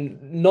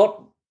 and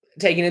not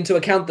taking into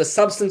account the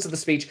substance of the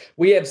speech,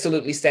 we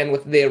absolutely stand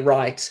with their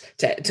right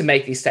to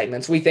make these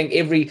statements. We think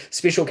every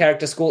special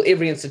character school,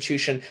 every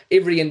institution,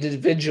 every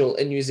individual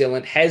in New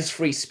Zealand has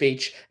free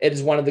speech. It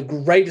is one of the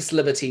greatest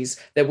liberties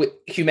that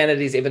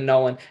humanity's ever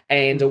known.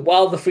 And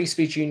while the Free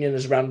Speech Union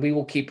is around, we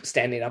will keep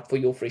standing up for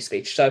your free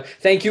speech. So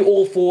thank you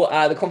all for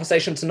the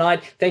conversation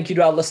tonight. Thank you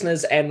to our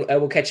listeners, and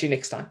we'll catch you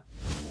next time.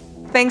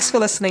 Thanks for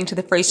listening to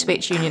the Free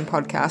Speech Union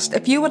podcast.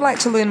 If you would like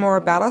to learn more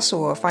about us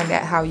or find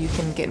out how you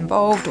can get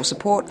involved or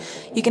support,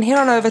 you can head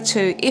on over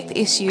to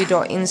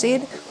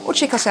fsu.nz or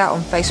check us out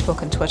on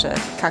Facebook and Twitter.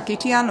 Ka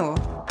kite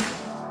anō.